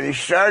land, and he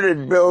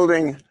started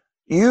building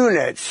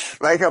units,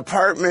 like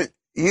apartment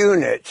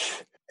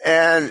units.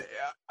 And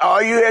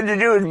all you had to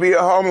do was be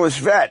a homeless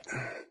vet.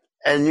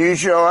 And you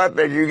show up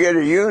and you get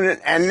a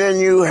unit, and then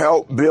you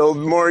help build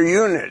more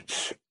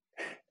units.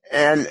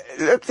 And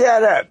look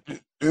that up,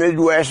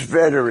 Midwest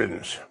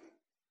veterans.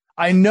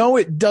 I know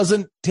it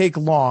doesn't take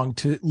long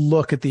to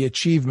look at the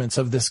achievements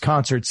of this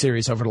concert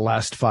series over the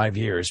last 5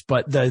 years,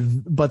 but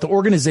the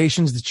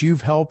organizations that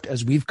you've helped,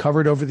 as we've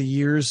covered over the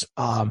years,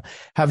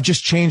 have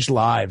just changed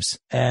lives.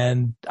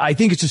 And I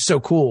think it's just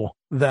so cool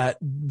that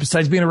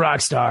besides being a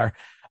rock star,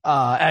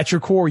 at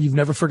your core, you've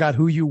never forgot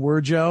who you were,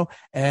 Joe.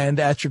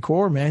 And at your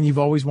core, man, you've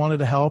always wanted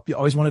to help. You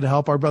always wanted to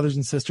help our brothers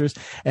and sisters,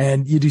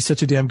 and you do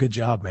such a damn good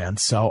job, man.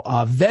 So,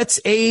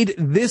 VetsAid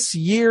this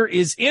year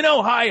is in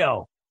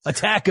Ohio.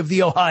 Attack of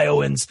the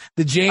Ohioans,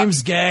 the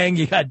James Gang.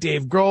 You got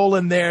Dave Grohl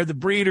in there, the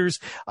Breeders,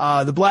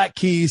 the Black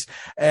Keys,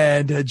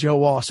 and Joe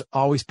Walsh,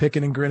 always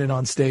picking and grinning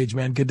on stage,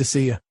 man. Good to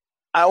see you.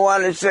 I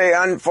want to say,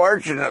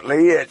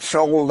 unfortunately, it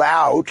sold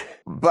out,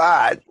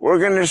 but we're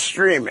going to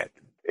stream it.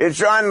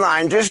 It's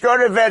online. Just go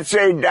to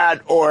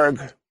vetsaid.org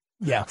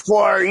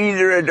for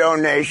either a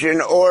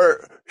donation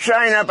or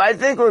sign up. I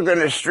think we're going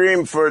to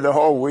stream for the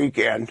whole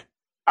weekend.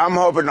 I'm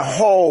hoping a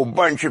whole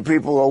bunch of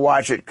people will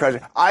watch it because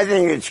I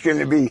think it's going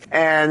to be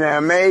an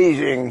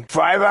amazing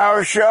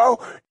 5-hour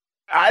show.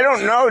 I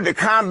don't know the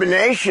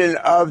combination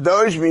of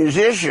those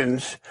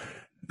musicians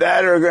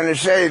that are going to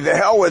say, the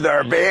hell with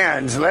our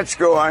bands. Let's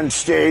go on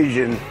stage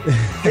and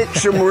kick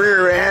some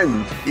rear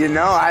end. You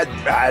know,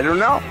 I don't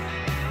know.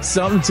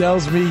 Something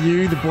tells me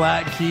you, the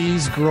Black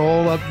Keys,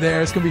 Grohl up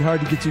there. It's going to be hard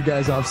to get you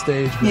guys off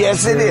stage. Man.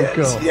 Yes, it is.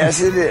 Cool. Yes,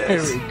 it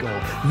is. Very cool.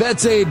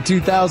 VetsAid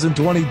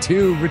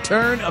 2022,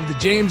 Return of the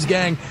James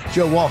Gang.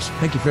 Joe Walsh,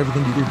 thank you for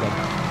everything you do, brother.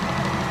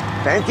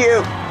 Thank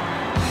you.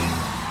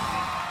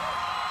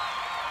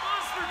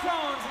 Monster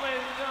Tones,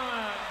 ladies and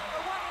gentlemen.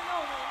 The one and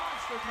only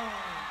Monster Tones.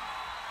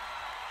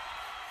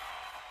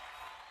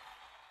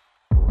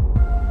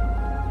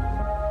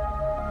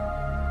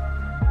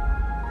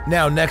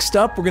 Now, next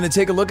up, we're going to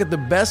take a look at the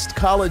best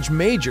college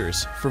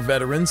majors for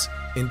veterans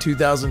in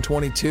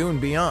 2022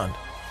 and beyond.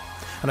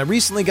 And I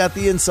recently got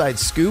the inside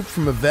scoop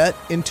from a vet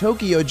in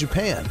Tokyo,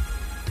 Japan.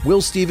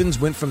 Will Stevens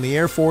went from the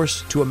Air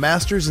Force to a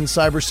master's in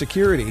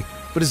cybersecurity,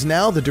 but is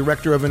now the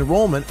director of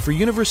enrollment for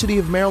University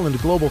of Maryland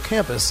Global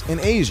Campus in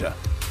Asia.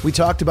 We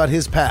talked about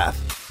his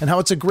path and how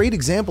it's a great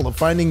example of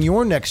finding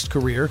your next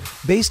career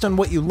based on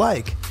what you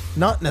like,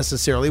 not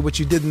necessarily what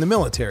you did in the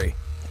military.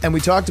 And we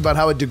talked about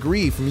how a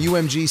degree from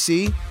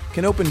UMGC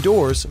can open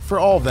doors for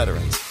all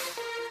veterans.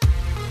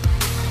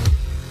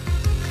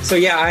 So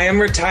yeah, I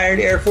am retired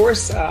Air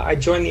Force. I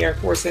joined the Air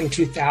Force in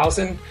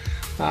 2000.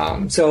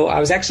 So I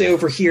was actually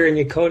over here in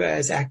Yokota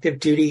as active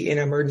duty in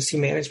emergency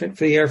management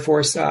for the Air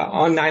Force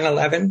on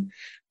 9/11,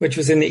 which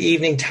was in the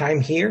evening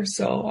time here.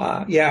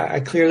 So yeah, I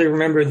clearly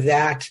remember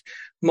that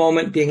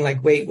moment being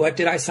like, wait, what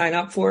did I sign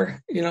up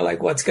for? You know,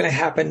 like what's going to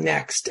happen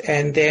next?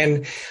 And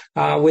then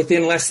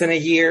within less than a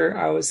year,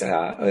 I was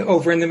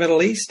over in the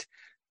Middle East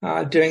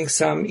doing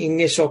some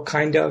initial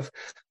kind of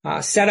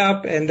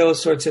setup and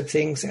those sorts of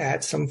things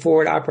at some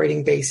forward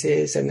operating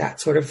bases and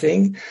that sort of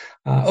thing.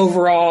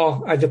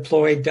 Overall, I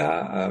deployed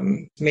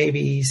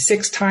maybe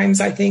 6 times,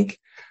 I think,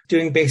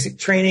 doing basic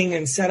training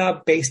and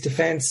setup, base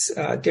defense,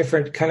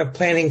 different kind of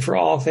planning for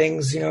all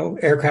things, you know,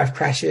 aircraft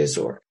crashes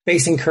or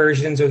base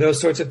incursions or those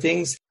sorts of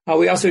things.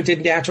 We also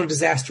did natural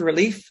disaster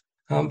relief.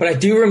 But I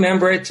do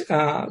remember it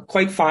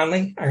quite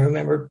fondly. I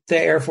remember the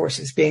Air Force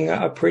as being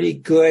a pretty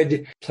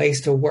good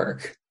place to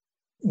work.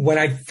 When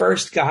I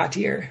first got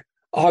here,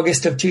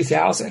 August of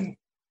 2000,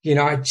 you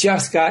know, I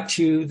just got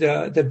to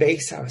the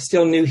base. I was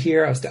still new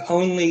here. I was the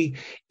only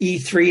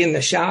E3 in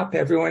the shop.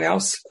 Everyone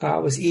else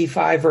was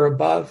E5 or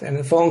above. And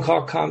the phone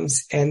call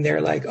comes and they're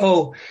like,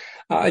 oh,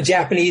 a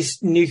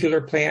Japanese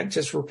nuclear plant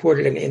just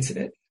reported an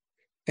incident.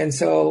 And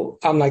so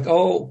I'm like,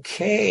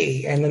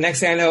 okay. And the next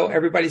thing I know,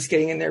 everybody's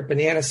getting in their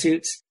banana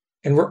suits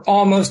and we're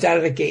almost out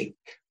of the gate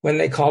when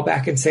they call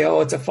back and say,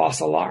 oh, it's a false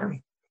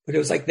alarm. But it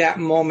was like that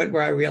moment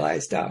where I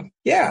realized,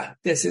 yeah,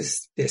 this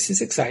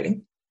is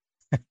exciting.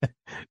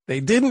 They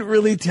didn't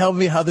really tell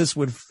me how this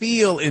would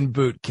feel in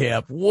boot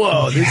camp.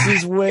 Whoa, this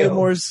is way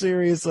more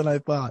serious than I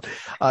thought.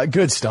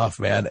 Good stuff,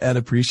 man. And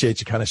appreciate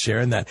you kind of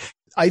sharing that.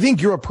 I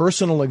think you're a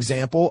personal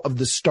example of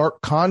the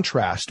stark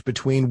contrast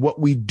between what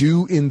we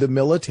do in the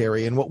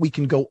military and what we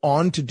can go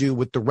on to do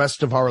with the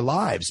rest of our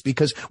lives,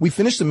 because we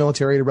finished the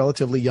military at a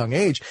relatively young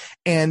age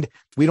and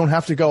we don't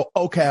have to go,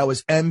 okay, I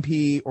was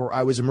MP or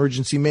I was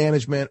emergency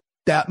management.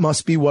 That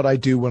must be what I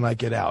do when I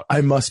get out.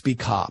 I must be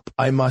cop.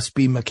 I must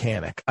be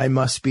mechanic. I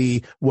must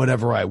be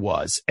whatever I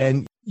was.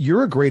 And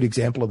you're a great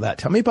example of that.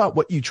 Tell me about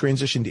what you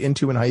transitioned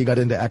into and how you got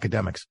into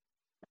academics.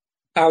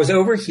 I was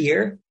over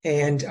here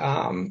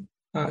and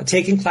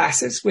taking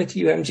classes with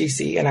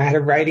UMGC, and I had a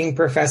writing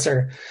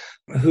professor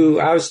who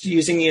I was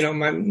using, you know,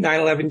 my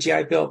 9/11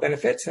 GI Bill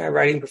benefits, and our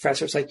writing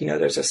professor was like, you know,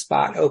 there's a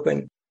spot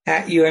open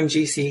at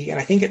UMGC. And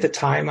I think at the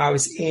time I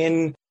was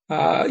in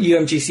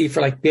UMGC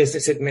for like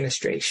business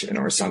administration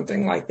or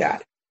something like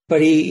that.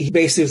 But he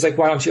basically was like,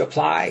 why don't you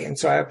apply? And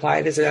so I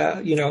applied as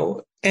a, you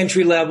know,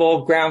 entry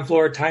level, ground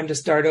floor, time to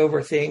start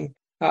over thing,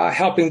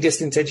 helping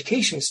distance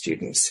education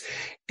students.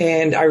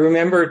 And I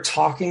remember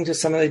talking to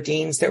some of the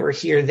deans that were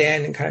here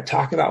then and kind of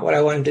talking about what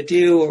I wanted to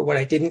do or what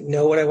I didn't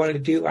know what I wanted to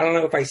do. I don't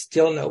know if I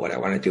still know what I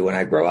want to do when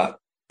I grow up.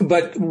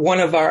 But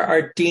one of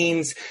our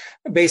deans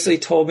basically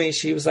told me,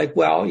 she was like,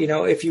 well, you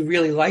know, if you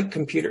really like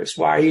computers,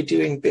 why are you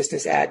doing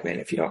business admin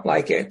if you don't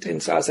like it?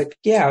 And so I was like,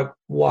 yeah,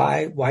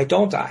 why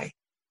don't I?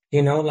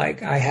 You know,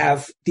 like I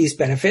have these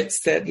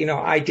benefits that, you know,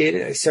 I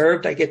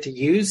served, I get to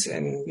use,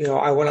 and, you know,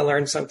 I want to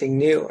learn something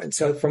new. And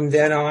so from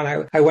then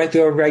on, I went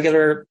through a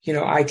regular, you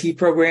know, IT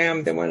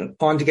program, then went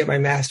on to get my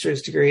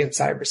master's degree in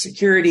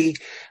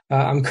cybersecurity.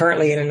 I'm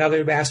currently in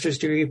another master's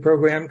degree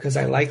program because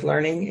I like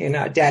learning in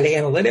data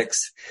analytics,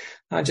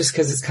 just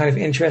because it's kind of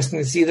interesting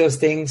to see those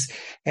things.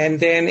 And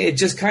then it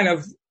just kind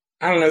of,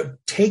 I don't know,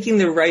 taking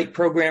the right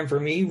program for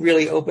me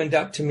really opened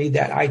up to me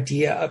that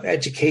idea of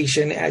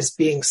education as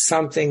being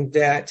something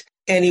that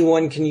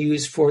anyone can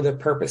use for the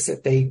purpose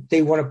that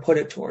they want to put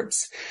it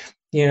towards.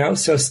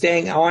 So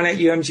staying on at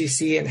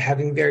UMGC and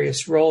having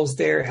various roles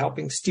there,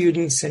 helping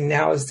students, and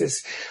now as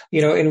this,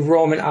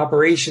 enrollment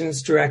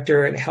operations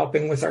director and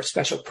helping with our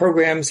special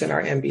programs and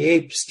our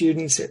MBA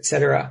students, et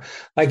cetera.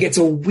 Like, it's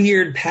a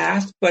weird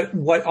path, but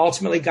what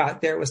ultimately got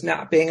there was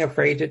not being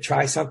afraid to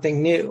try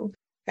something new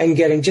and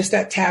getting just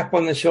that tap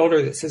on the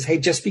shoulder that says, hey,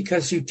 just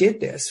because you did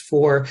this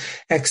for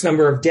X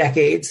number of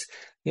decades,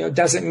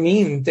 doesn't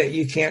mean that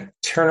you can't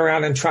turn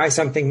around and try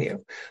something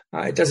new.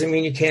 It doesn't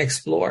mean you can't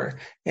explore.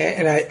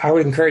 And I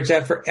would encourage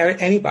that for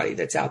anybody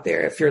that's out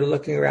there. If you're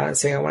looking around and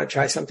saying, I want to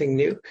try something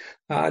new,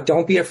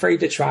 don't be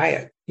afraid to try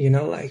it. You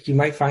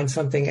might find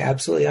something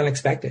absolutely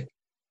unexpected.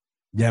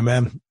 Yeah,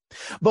 man.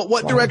 But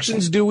what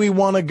directions do we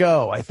want to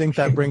go? I think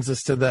that brings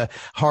us to the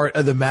heart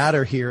of the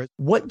matter here.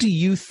 What do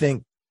you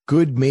think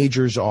good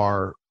majors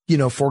are,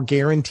 for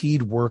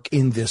guaranteed work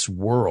in this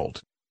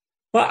world?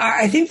 Well,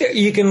 I think that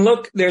you can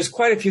look, there's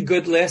quite a few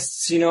good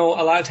lists. A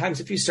lot of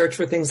times if you search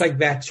for things like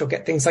vets, you'll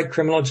get things like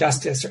criminal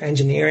justice or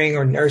engineering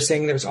or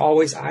nursing. There's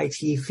always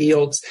IT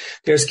fields.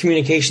 There's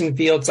communication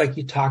fields like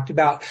you talked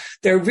about.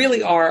 There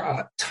really are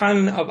a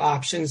ton of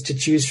options to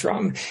choose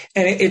from.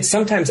 And it's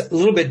sometimes a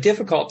little bit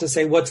difficult to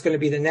say what's going to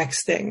be the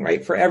next thing,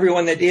 right? For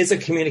everyone that is a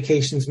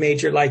communications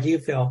major like you,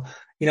 Phil,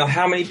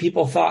 how many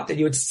people thought that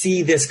you would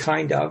see this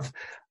kind of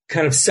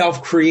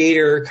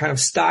self-creator kind of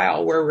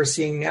style where we're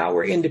seeing now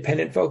where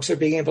independent folks are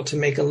being able to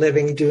make a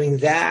living doing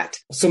that.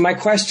 So my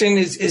question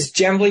is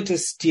generally to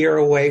steer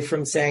away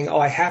from saying,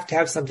 I have to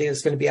have something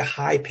that's going to be a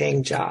high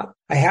paying job.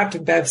 I have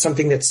to have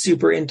something that's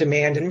super in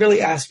demand, and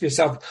really ask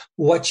yourself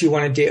what you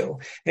want to do.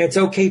 And it's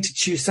okay to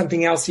choose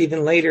something else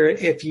even later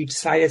if you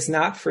decide it's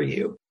not for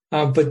you.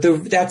 But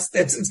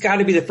it's got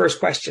to be the first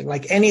question.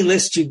 Like any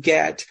list you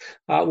get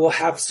will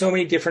have so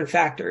many different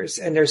factors,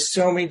 and there's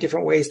so many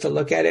different ways to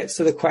look at it.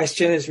 So the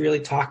question is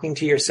really talking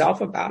to yourself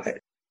about it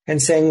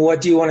and saying,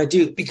 what do you want to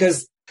do?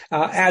 Because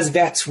as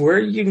vets, we're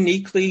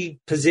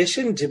uniquely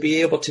positioned to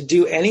be able to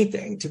do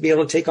anything, to be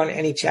able to take on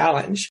any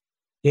challenge.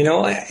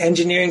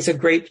 Engineering is a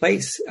great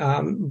place,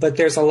 but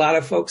there's a lot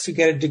of folks who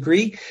get a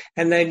degree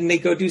and then they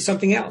go do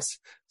something else.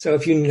 So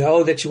if you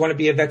know that you want to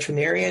be a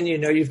veterinarian,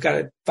 you've got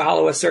to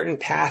follow a certain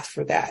path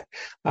for that.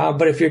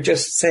 But if you're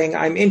just saying,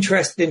 I'm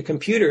interested in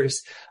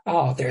computers,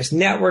 there's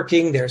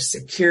networking, there's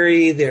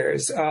security,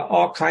 there's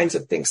all kinds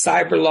of things.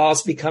 Cyber law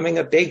is becoming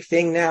a big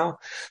thing now.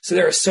 So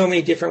there are so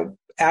many different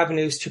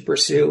avenues to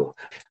pursue.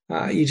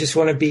 You just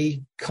want to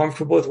be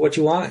comfortable with what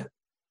you want.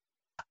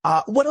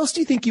 What else do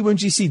you think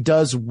UMGC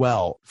does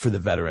well for the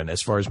veteran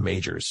as far as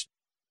majors?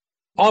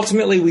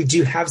 Ultimately, we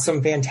do have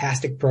some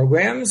fantastic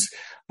programs.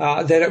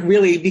 That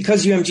really,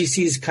 because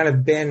UMGC's kind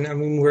of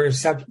been, we're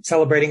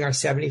celebrating our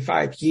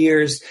 75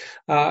 years,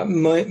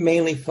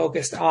 mainly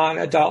focused on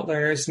adult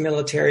learners,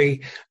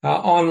 military,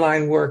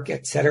 online work,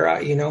 et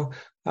cetera.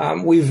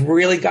 We've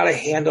really got a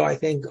handle, I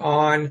think,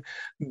 on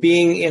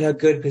being in a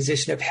good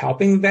position of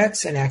helping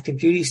vets and active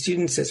duty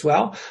students as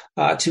well,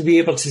 to be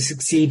able to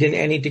succeed in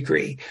any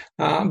degree.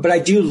 But I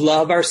do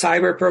love our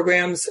cyber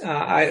programs.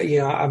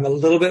 I'm a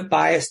little bit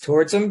biased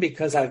towards them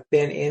because I've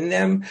been in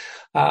them.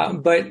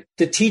 But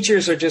the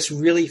teachers are just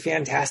really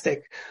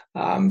fantastic.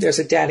 There's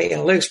a data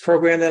analytics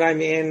program that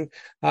I'm in.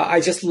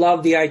 I just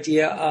love the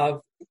idea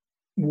of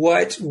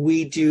what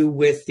we do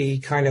with the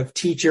kind of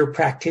teacher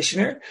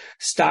practitioner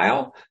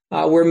style,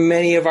 where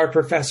many of our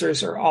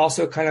professors are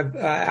also kind of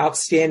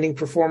outstanding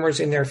performers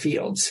in their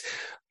fields.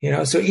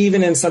 So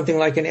even in something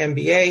like an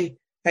MBA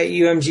at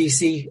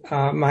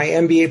UMGC, my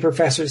MBA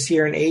professors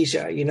here in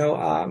Asia,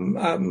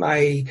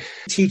 my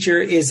teacher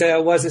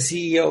was a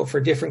CEO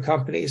for different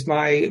companies.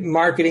 My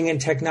marketing and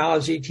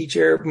technology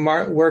teacher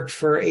worked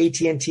for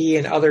AT&T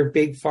and other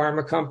big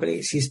pharma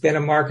companies. He's been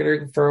a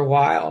marketer for a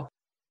while.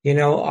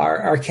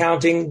 Our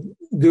accounting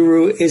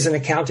guru is an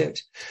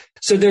accountant.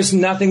 So there's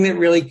nothing that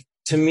really,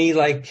 to me,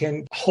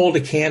 can hold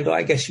a candle,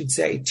 I guess you'd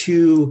say,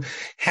 to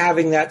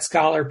having that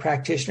scholar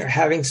practitioner,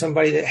 having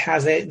somebody that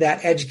has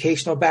that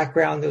educational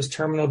background, those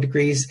terminal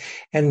degrees,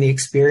 and the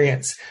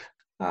experience.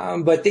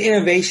 But the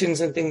innovations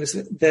and things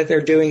that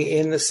they're doing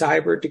in the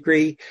cyber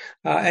degree,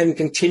 and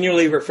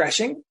continually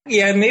refreshing.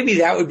 Yeah, maybe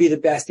that would be the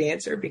best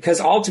answer,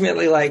 because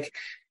ultimately,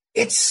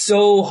 it's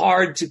so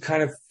hard to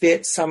kind of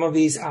fit some of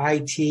these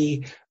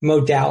IT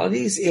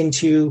modalities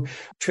into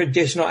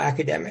traditional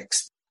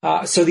academics.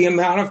 So the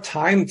amount of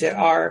time that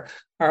our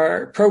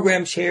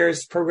program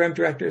chairs, program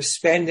directors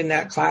spend in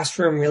that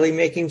classroom, really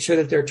making sure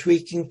that they're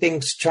tweaking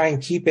things to try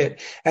and keep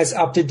it as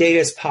up to date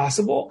as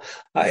possible,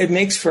 it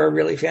makes for a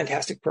really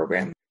fantastic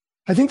program.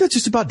 I think that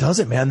just about does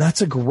it, man.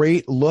 That's a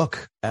great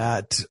look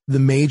at the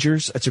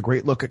majors. It's a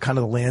great look at kind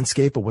of the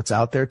landscape of what's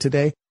out there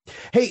today.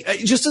 Hey,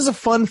 just as a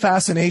fun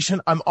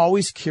fascination, I'm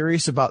always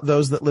curious about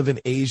those that live in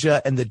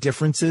Asia and the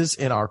differences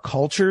in our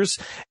cultures.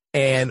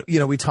 And,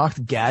 we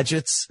talked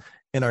gadgets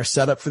in our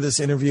setup for this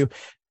interview.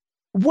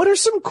 What are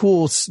some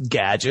cool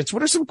gadgets?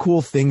 What are some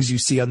cool things you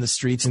see on the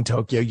streets in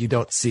Tokyo you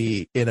don't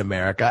see in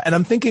America? And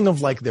I'm thinking of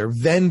their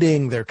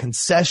vending, their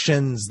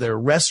concessions, their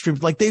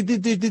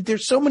restrooms.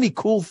 There's so many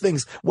cool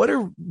things. What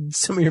are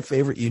some of your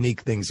favorite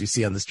unique things you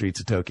see on the streets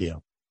of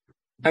Tokyo?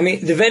 I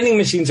mean, the vending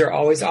machines are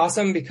always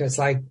awesome because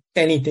like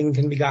anything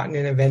can be gotten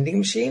in a vending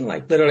machine,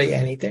 like literally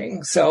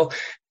anything. So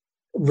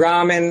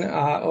ramen,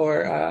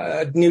 or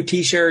a new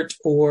t-shirt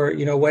or,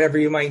 whatever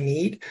you might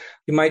need.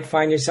 You might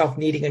find yourself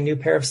needing a new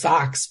pair of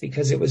socks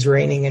because it was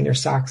raining and your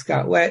socks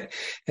got wet.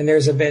 And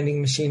there's a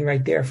vending machine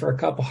right there for a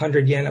couple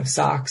 $100 of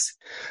socks.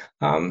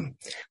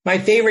 My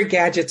favorite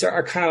gadgets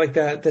are kind of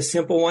like the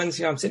simple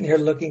ones. I'm sitting here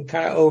looking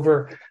kind of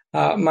over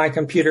my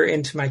computer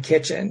into my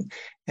kitchen,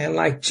 and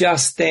like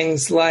just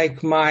things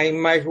like my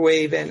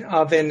microwave and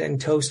oven and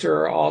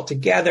toaster are all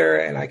together,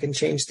 and I can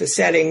change the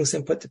settings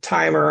and put the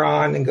timer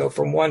on and go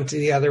from one to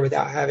the other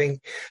without having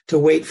to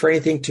wait for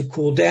anything to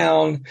cool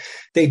down.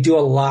 They do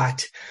a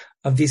lot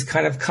of these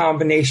kind of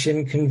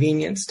combination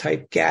convenience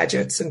type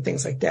gadgets and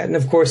things like that. And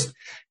of course,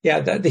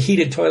 the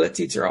heated toilet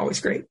seats are always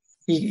great.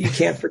 You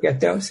can't forget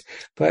those.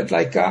 But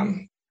like,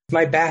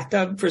 my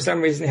bathtub, for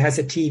some reason, has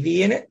a TV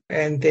in it.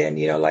 And then,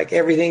 like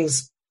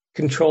everything's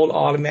controlled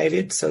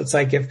automated. So it's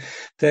like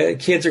if the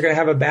kids are going to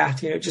have a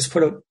bath, just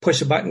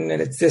push a button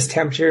and it's this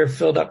temperature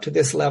filled up to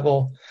this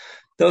level.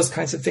 Those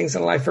kinds of things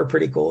in life are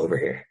pretty cool over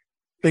here.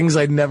 Things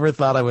I never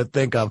thought I would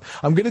think of.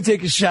 I'm going to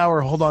take a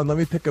shower. Hold on. Let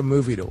me pick a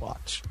movie to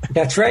watch.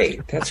 That's right.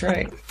 That's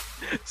right.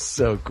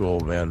 So cool,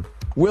 man.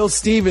 Will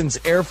Stevens,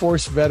 Air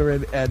Force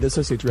veteran and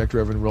Associate Director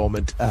of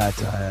Enrollment at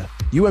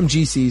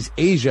UMGC's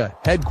Asia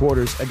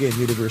headquarters, again,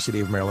 University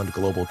of Maryland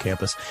Global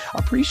Campus.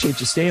 Appreciate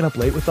you staying up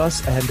late with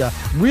us and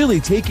really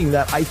taking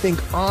that, I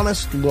think,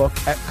 honest look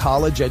at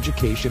college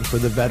education for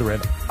the veteran.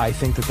 I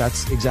think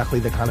that's exactly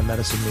the kind of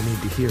medicine we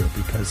need to hear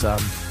because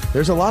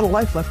there's a lot of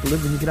life left to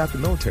live when you get out the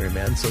military,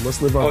 man. So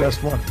let's live our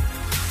best one.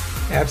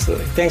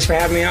 Absolutely. Thanks for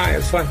having me on. It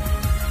was fun.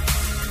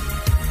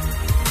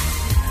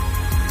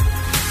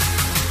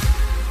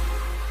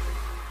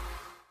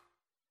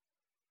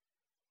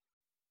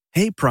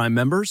 Hey, Prime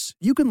members,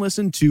 you can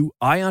listen to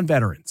Eye on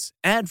Veterans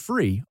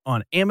ad-free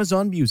on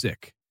Amazon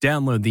Music.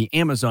 Download the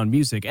Amazon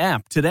Music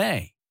app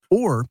today.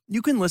 Or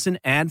you can listen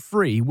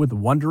ad-free with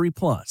Wondery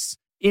Plus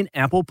in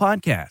Apple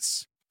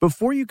Podcasts.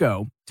 Before you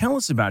go, tell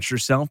us about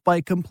yourself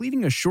by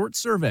completing a short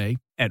survey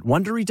at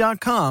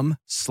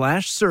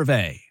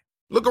Wondery.com/survey.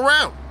 Look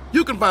around.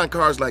 You can find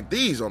cars like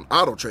these on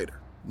AutoTrader.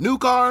 New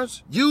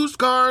cars, used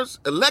cars,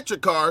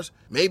 electric cars,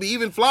 maybe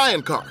even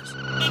flying cars.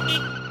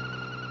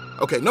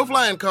 Okay, no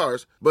flying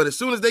cars, but as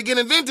soon as they get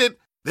invented,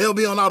 they'll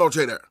be on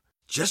AutoTrader.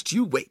 Just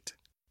you wait.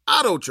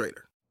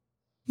 AutoTrader.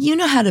 You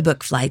know how to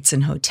book flights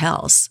and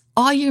hotels.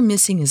 All you're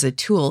missing is a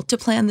tool to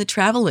plan the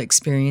travel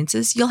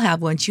experiences you'll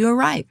have once you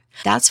arrive.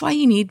 That's why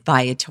you need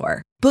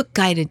Viator. Book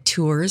guided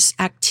tours,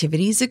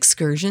 activities,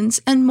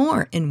 excursions, and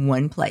more in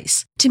one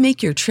place to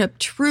make your trip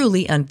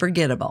truly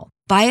unforgettable.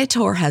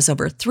 Viator has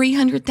over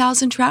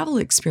 300,000 travel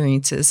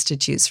experiences to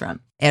choose from.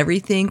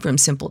 Everything from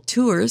simple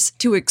tours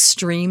to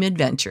extreme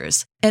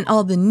adventures and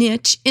all the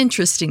niche,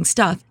 interesting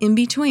stuff in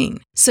between.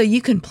 So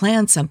you can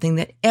plan something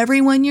that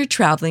everyone you're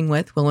traveling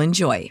with will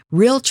enjoy.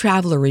 Real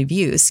traveler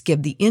reviews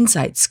give the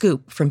inside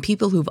scoop from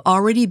people who've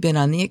already been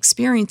on the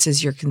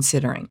experiences you're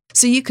considering.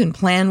 So you can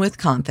plan with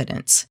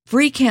confidence.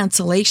 Free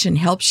cancellation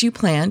helps you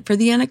plan for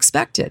the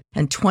unexpected.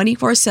 And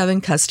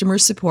 24/7 customer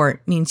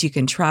support means you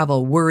can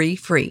travel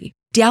worry-free.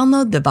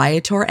 Download the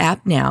Viator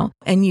app now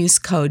and use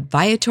code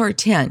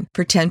Viator10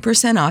 for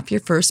 10% off your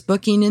first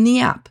booking in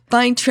the app.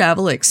 Find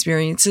travel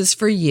experiences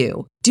for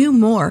you. Do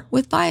more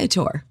with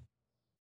Viator.